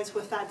experience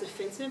with that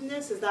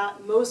defensiveness, is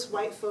that most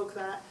white folk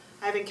that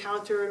I've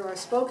encountered or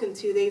spoken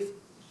to, they've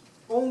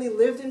only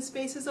lived in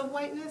spaces of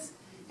whiteness,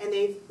 and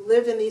they've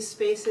lived in these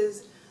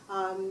spaces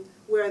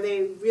where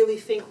they really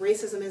think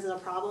racism isn't a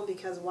problem,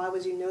 because why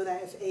would you know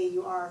that if A,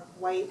 you are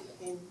white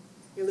and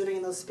you're living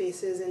in those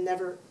spaces and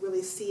never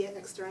really see it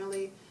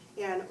externally,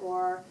 and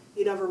or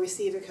you never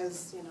receive it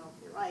because, you know,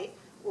 you're white,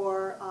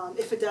 or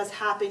if it does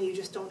happen, you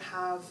just don't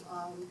have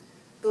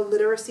the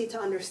literacy to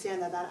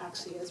understand that that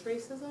actually is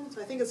racism.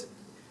 So I think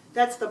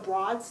that's the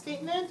broad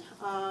statement.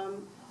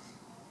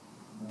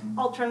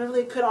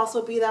 Alternatively, it could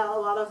also be that a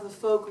lot of the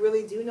folk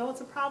really do know it's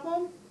a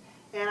problem.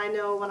 And I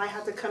know when I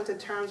had to come to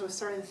terms with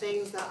certain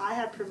things that I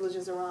had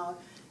privileges around,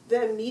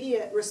 the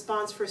immediate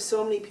response for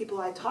so many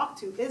people I talk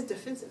to is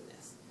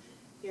defensiveness.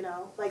 You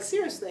know, like,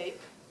 seriously,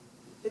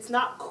 it's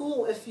not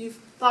cool if you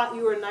thought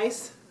you were a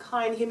nice,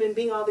 kind human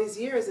being all these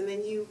years and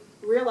then you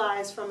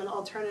realize from an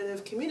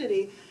alternative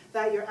community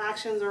that your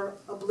actions or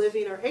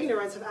oblivion or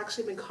ignorance have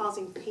actually been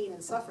causing pain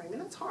and suffering. I mean,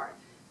 that's hard.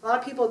 A lot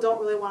of people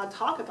don't really want to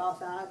talk about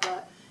that,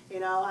 but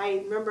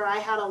I remember I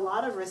had a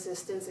lot of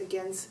resistance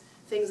against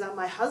things that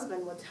my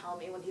husband would tell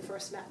me when he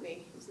first met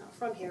me. He's not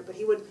from here, but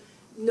he would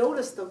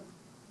notice the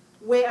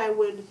way I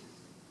would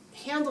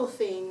handle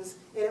things,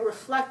 and it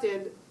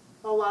reflected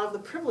a lot of the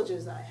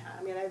privileges that I had.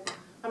 I mean,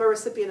 I'm a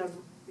recipient of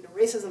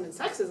racism and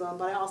sexism,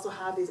 but I also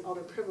have these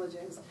other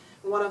privileges.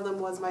 One of them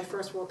was my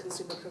first world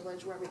consumer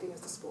privilege, where everything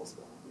is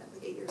disposable.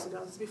 Like 8 years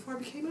ago, this is before I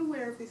became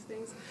aware of these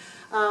things.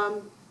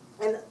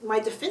 And my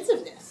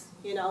defensiveness,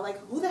 like,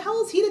 who the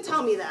hell is he to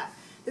tell me that?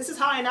 This is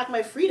how I enact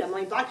my freedom.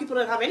 Like, black people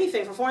didn't have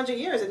anything for 400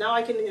 years, and now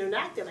I can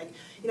enact it. Like,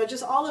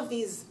 just all of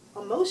these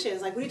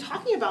emotions. Like, what are you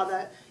talking about?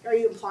 That are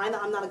you implying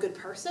that I'm not a good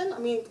person? I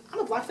mean, I'm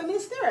a black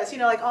feminist theorist.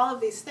 Like all of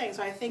these things.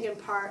 So I think in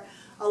part,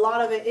 a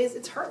lot of it is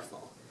it's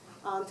hurtful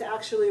to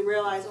actually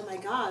realize, oh my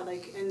God,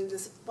 like, and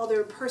this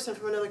other person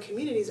from another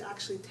community is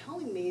actually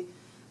telling me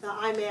that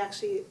I may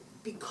actually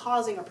be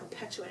causing or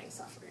perpetuating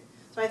suffering.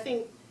 So I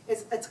think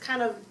it's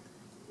kind of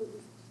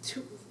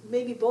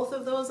maybe both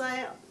of those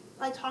I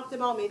talked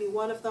about, maybe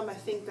one of them. I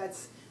think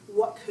that's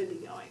what could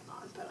be going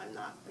on, but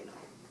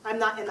I'm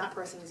not in that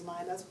person's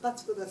mind.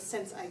 That's the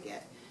sense I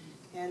get,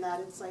 and that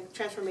it's like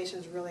transformation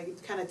is really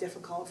kind of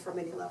difficult for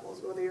many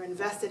levels, whether you're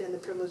invested in the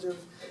privilege of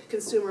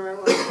consumer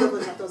or the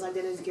privilege that those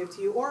identities give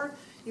to you, or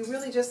you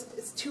really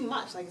it's too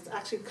much. Like, it's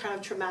actually kind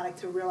of traumatic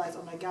to realize,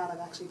 oh my God, I've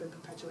actually been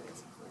perpetuating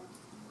suffering.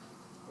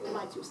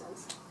 My 2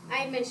 cents. I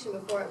had mentioned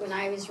before, when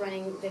I was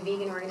running the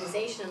vegan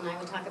organization, and I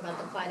would talk about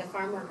the plight of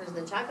farm workers in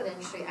the chocolate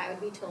industry, I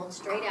would be told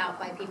straight out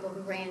by people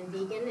who ran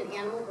vegan and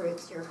animal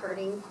groups, you're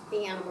hurting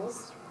the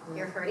animals,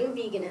 you're hurting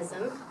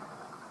veganism.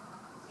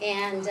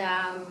 And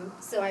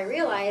so I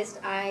realized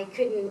I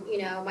couldn't,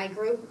 my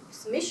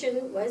group's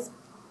mission was,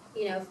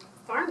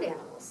 farmed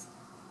animals.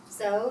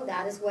 So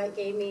that is what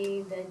gave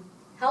me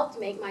helped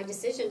make my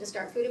decision to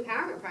start Food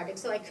Empowerment Project.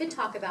 So I could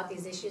talk about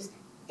these issues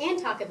and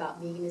talk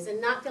about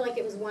veganism, not feel like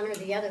it was one or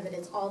the other, that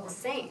it's all the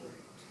same.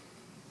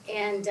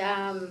 And,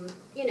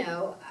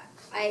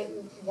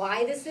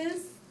 why this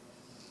is,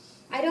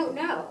 I don't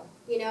know,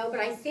 but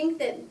I think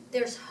that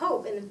there's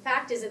hope, and the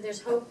fact is that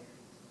there's hope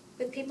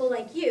with people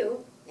like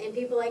you and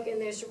people like in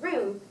this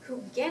room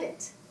who get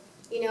it.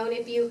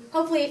 And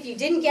hopefully if you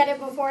didn't get it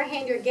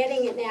beforehand, you're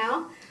getting it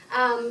now.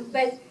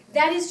 But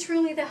that is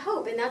truly the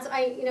hope, and that's,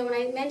 when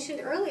I mentioned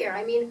earlier,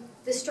 I mean,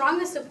 the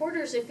strongest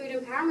supporters of Food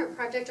Empowerment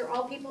Project are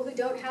all people who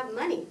don't have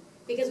money,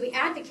 because we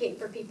advocate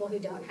for people who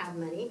don't have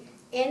money,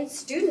 and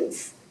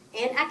students,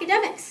 and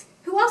academics,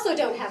 who also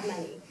don't have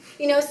money.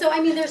 So I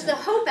mean, there's the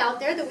hope out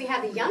there that we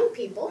have the young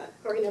people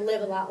who are going to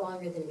live a lot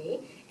longer than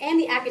me, and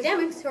the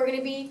academics who are going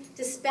to be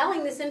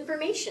dispelling this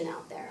information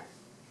out there.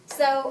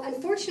 So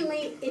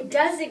unfortunately, it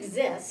does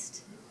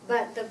exist,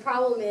 but the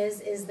problem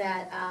is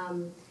that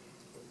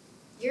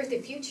you're the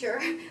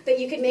future, but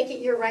you can make it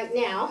your right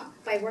now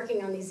by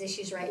working on these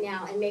issues right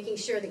now and making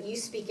sure that you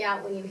speak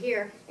out when you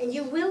hear, and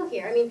you will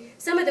hear. I mean,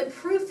 some of the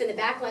proof in the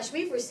backlash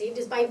we've received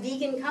is by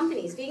vegan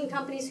companies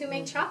who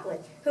make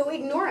chocolate, who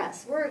ignore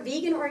us. We're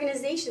vegan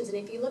organizations, and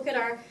if you look at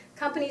our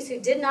companies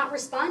who did not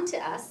respond to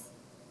us,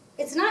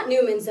 it's not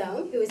Newman's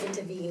Own, who is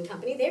into vegan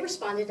company. They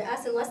responded to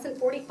us in less than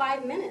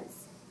 45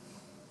 minutes.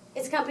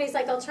 It's companies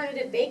like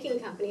Alternative Baking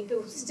Company,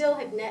 who still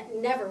have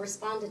never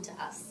responded to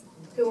us,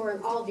 who are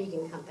an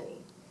all-vegan company.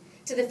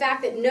 To the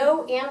fact that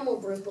no animal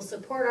group will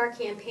support our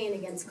campaign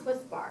against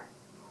Cliff Bar,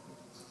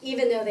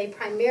 even though they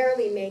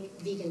primarily make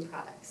vegan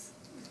products.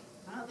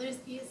 Well, there's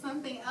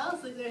something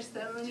else. Like, there's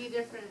so many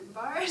different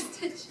bars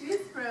to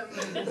choose from.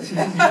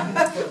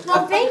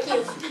 Well, thank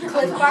you,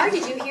 Cliff Bar.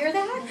 Did you hear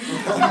that?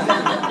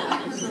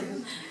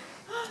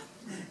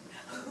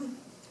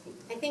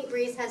 I think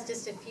Breeze has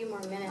just a few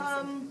more minutes.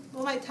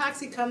 Well, my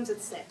taxi comes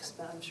at 6,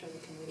 but I'm sure we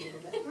can wait a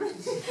little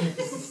bit.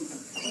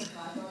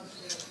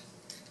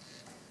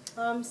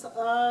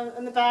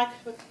 In the back.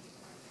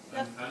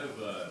 I'm kind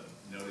of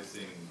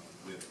noticing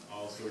with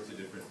all sorts of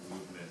different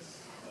movements,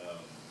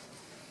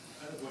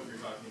 kind of what you're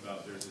talking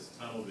about, there's this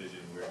tunnel vision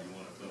where you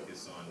want to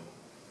focus on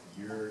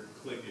your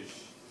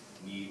cliquish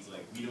needs,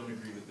 like we don't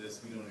agree with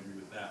this, we don't agree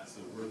with that,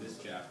 so we're this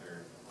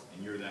chapter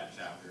and you're that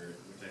chapter,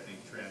 which I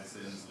think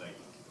transcends like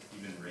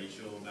even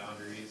racial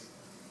boundaries.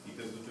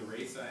 Because with the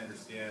race I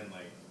understand,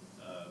 like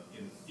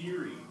in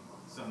theory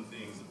some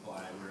things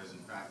apply, whereas in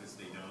practice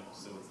they don't,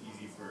 so it's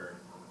easy for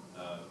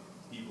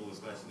people,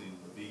 especially in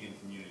the vegan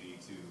community,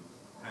 to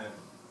kind of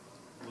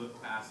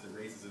look past the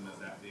racism as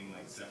that being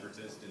like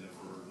separatist, and if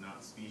we're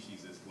not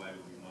speciesist, why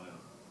would we want to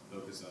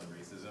focus on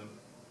racism?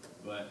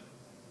 But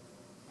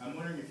I'm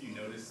wondering if you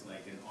notice,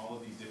 like in all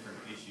of these different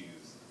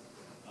issues,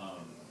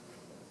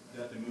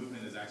 that the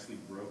movement is actually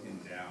broken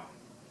down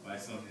by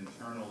some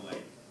internal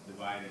like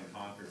divide and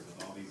conquer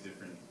with all these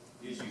different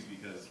issues,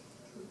 because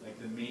like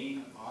the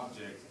main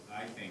object,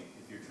 I think,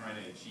 if you're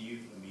trying to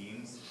achieve a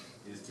means,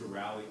 is to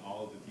rally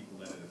all of the people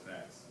that it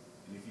affects.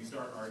 And if you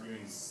start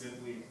arguing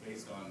simply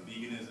based on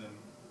veganism,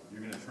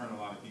 you're going to turn a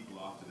lot of people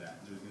off to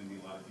that. There's going to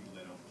be a lot of people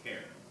that don't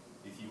care.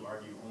 If you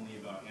argue only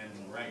about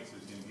animal rights,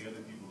 there's going to be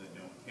other people that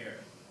don't care.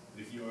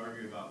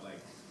 argue about like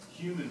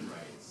human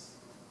rights,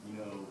 you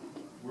know,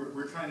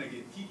 we're trying to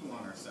get people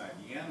on our side.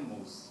 The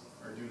animals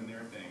are doing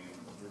their thing and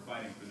we're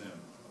fighting for them,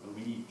 but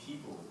we need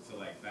people to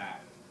like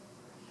back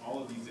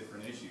all of these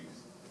different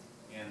issues.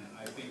 And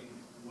I think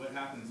what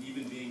happens,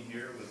 even being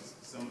here with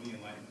some of the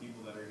enlightened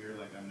people that are here,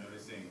 like I'm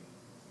noticing,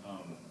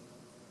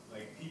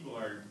 like people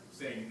are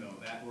saying, you know,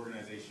 that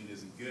organization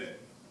isn't good,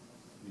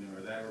 you know,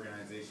 or that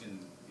organization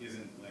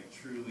isn't like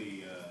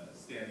truly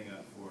standing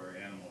up for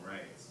animal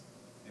rights.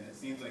 And it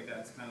seems like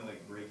that's kind of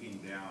like breaking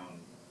down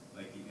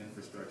like the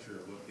infrastructure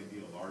of what could be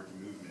a large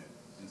movement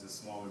into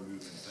smaller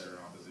movements that are in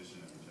opposition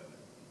of each other.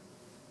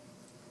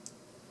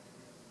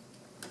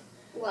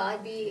 Well,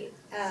 I'd be,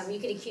 you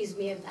could accuse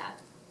me of that,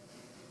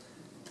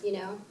 you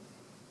know?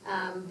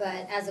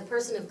 But as a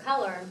person of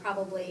color, and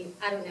probably,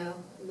 I don't know,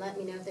 let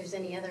me know if there's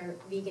any other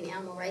vegan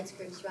animal rights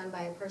groups run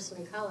by a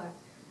person of color,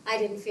 I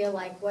didn't feel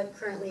like what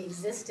currently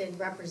existed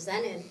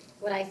represented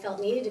what I felt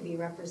needed to be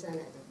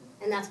represented.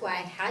 And that's why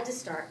I had to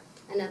start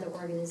another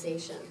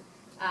organization.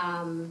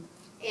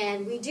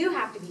 And we do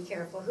have to be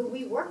careful who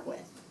we work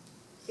with,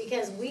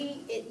 because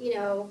you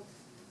know,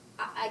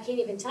 I can't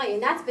even tell you,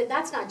 but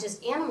that's not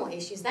just animal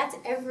issues, that's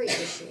every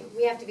issue.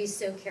 We have to be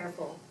so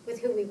careful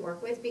with who we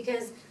work with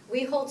because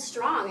we hold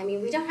strong. I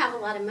mean, we don't have a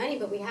lot of money,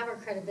 but we have our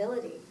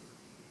credibility.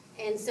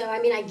 And so, I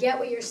mean, I get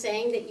what you're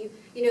saying, that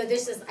you know,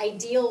 there's this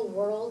ideal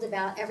world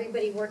about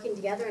everybody working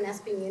together and us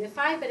being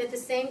unified, but at the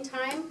same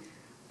time,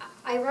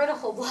 I wrote a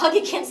whole blog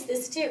against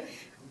this too.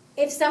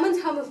 If someone's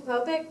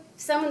homophobic,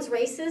 if someone's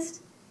racist,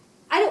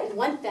 I don't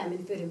want them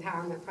in Food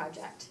Empowerment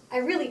Project. I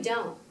really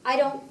don't. I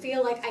don't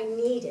feel like I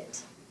need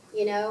it,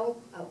 you know?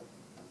 Oh,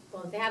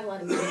 well, if they have a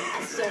lot of money,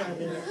 I still don't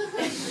need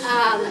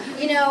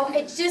it. You know,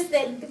 it's just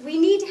that we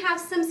need to have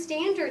some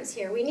standards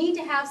here. We need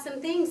to have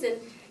some things,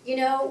 and you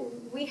know,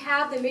 we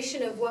have the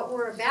mission of what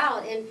we're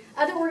about. And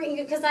other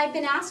organizations, because I've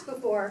been asked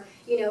before,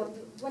 you know,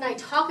 when I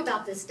talk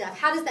about this stuff,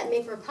 how does that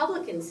make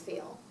Republicans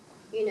feel?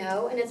 You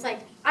know, and it's like,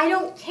 I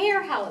don't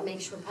care how it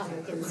makes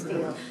Republicans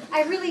feel.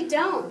 I really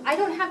don't. I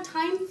don't have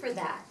time for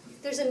that.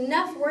 There's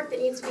enough work that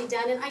needs to be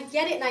done, and I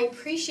get it, and I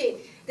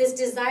appreciate this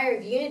desire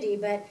of unity,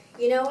 but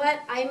you know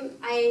what?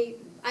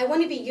 I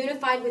want to be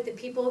unified with the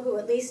people who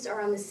at least are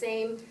on the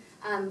same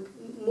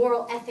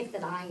moral ethic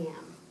that I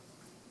am.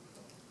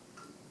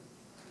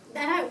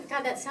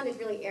 God, that sounded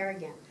really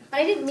arrogant. But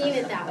I didn't mean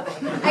it that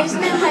way. I just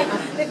meant like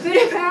the Food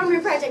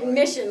Empowerment Project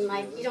mission,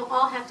 like you don't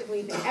all have to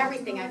believe in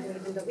everything I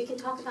believe in, but we can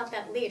talk about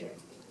that later.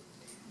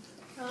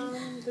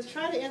 To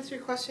try to answer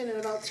your question in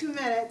about 2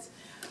 minutes,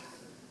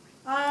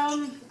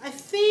 I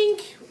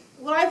think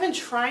what I've been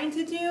trying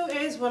to do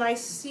is when I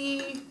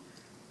see,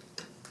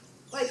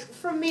 like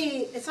for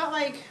me, it's not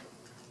like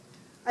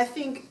I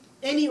think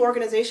any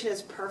organization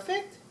is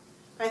perfect.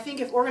 I think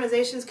if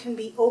organizations can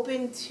be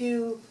open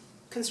to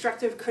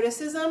constructive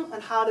criticism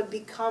on how to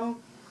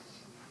become,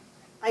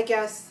 I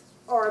guess,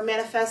 or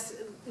manifest,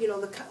 you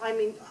know,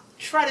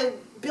 try to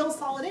build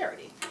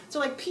solidarity. So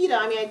like PETA,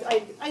 I mean,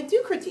 I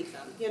do critique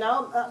them, you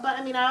know, but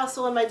I mean, I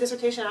also, in my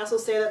dissertation, I also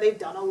say that they've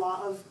done a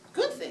lot of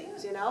good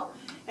things, you know,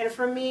 and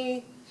for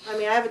me, I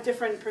mean, I have a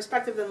different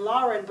perspective than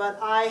Lauren, but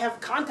I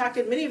have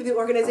contacted many of the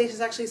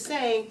organizations actually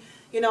saying,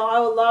 you know, I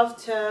would love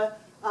to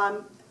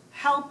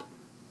help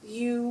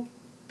you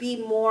be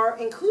more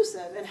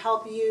inclusive and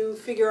help you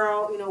figure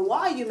out, you know,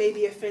 why you may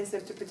be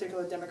offensive to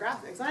particular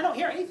demographics. And I don't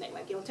hear anything.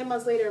 Like, you know, 10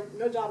 months later,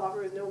 no job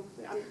offers, no,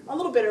 I'm a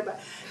little bitter,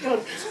 but, you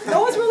know,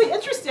 no one's really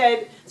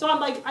interested. So I'm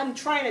like, I'm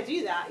trying to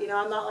do that. You know,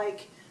 I'm not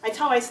like, I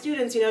tell my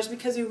students, you know, just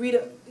because you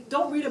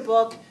don't read a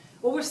book,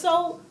 well, we're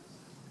so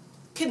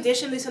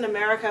conditioned, at least in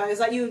America, is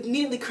that you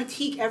immediately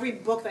critique every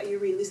book that you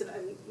read. At least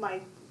in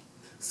my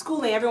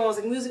schooling, everyone was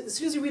like, as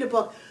soon as you read a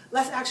book,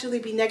 let's actually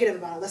be negative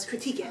about it. Let's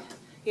critique it.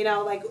 You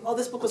know, like, oh,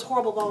 this book was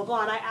horrible, blah, blah,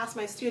 blah. And I asked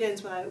my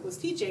students when I was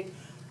teaching,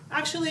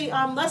 actually,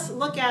 let's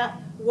look at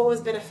what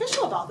was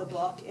beneficial about the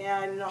book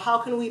and, you know, how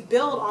can we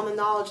build on the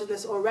knowledge of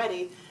this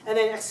already and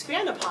then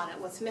expand upon it,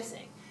 what's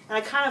missing. And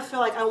I kind of feel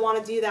like I want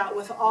to do that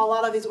with a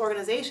lot of these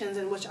organizations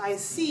in which I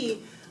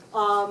see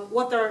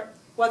what they're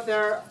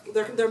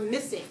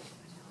missing.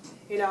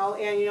 You know,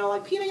 and, you know,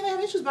 like, PETA, they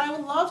have issues, but I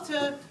would love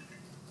to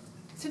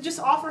just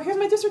offer, here's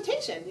my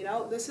dissertation, you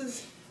know, this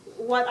is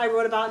what I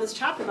wrote about in this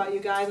chapter about you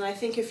guys, and I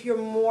think if you're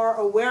more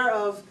aware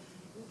of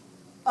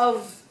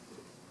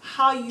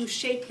how you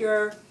shape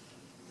your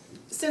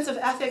sense of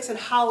ethics and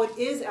how it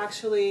is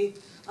actually,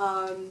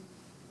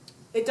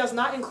 it does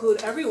not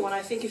include everyone.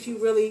 I think if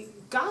you really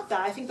got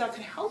that, I think that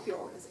could help your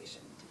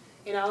organization.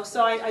 You know,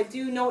 so I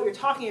do know what you're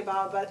talking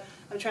about, but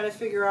I'm trying to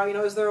figure out, you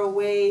know, is there a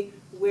way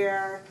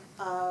where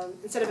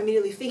instead of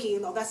immediately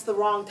thinking, oh, that's the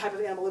wrong type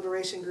of animal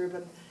liberation group,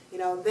 and you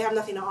know, they have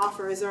nothing to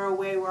offer, is there a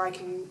way where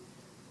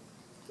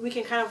we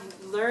can kind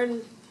of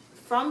learn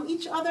from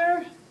each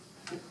other,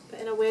 but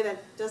in a way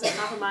that doesn't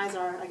compromise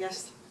our, I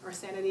guess, our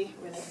sanity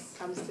when it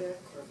comes to,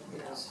 you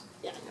know,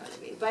 yeah, you know what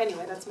I mean. But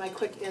anyway, that's my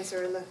quick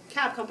answer, and the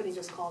cab company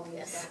just called me,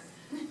 Yes.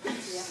 so,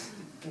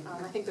 yeah.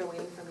 I think they're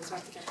waiting for me, so I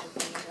have to catch up.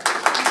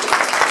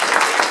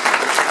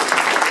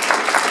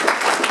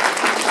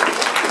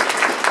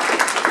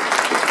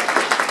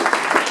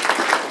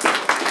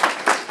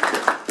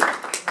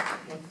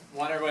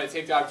 want everybody to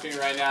take the opportunity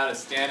right now to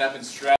stand up and stretch.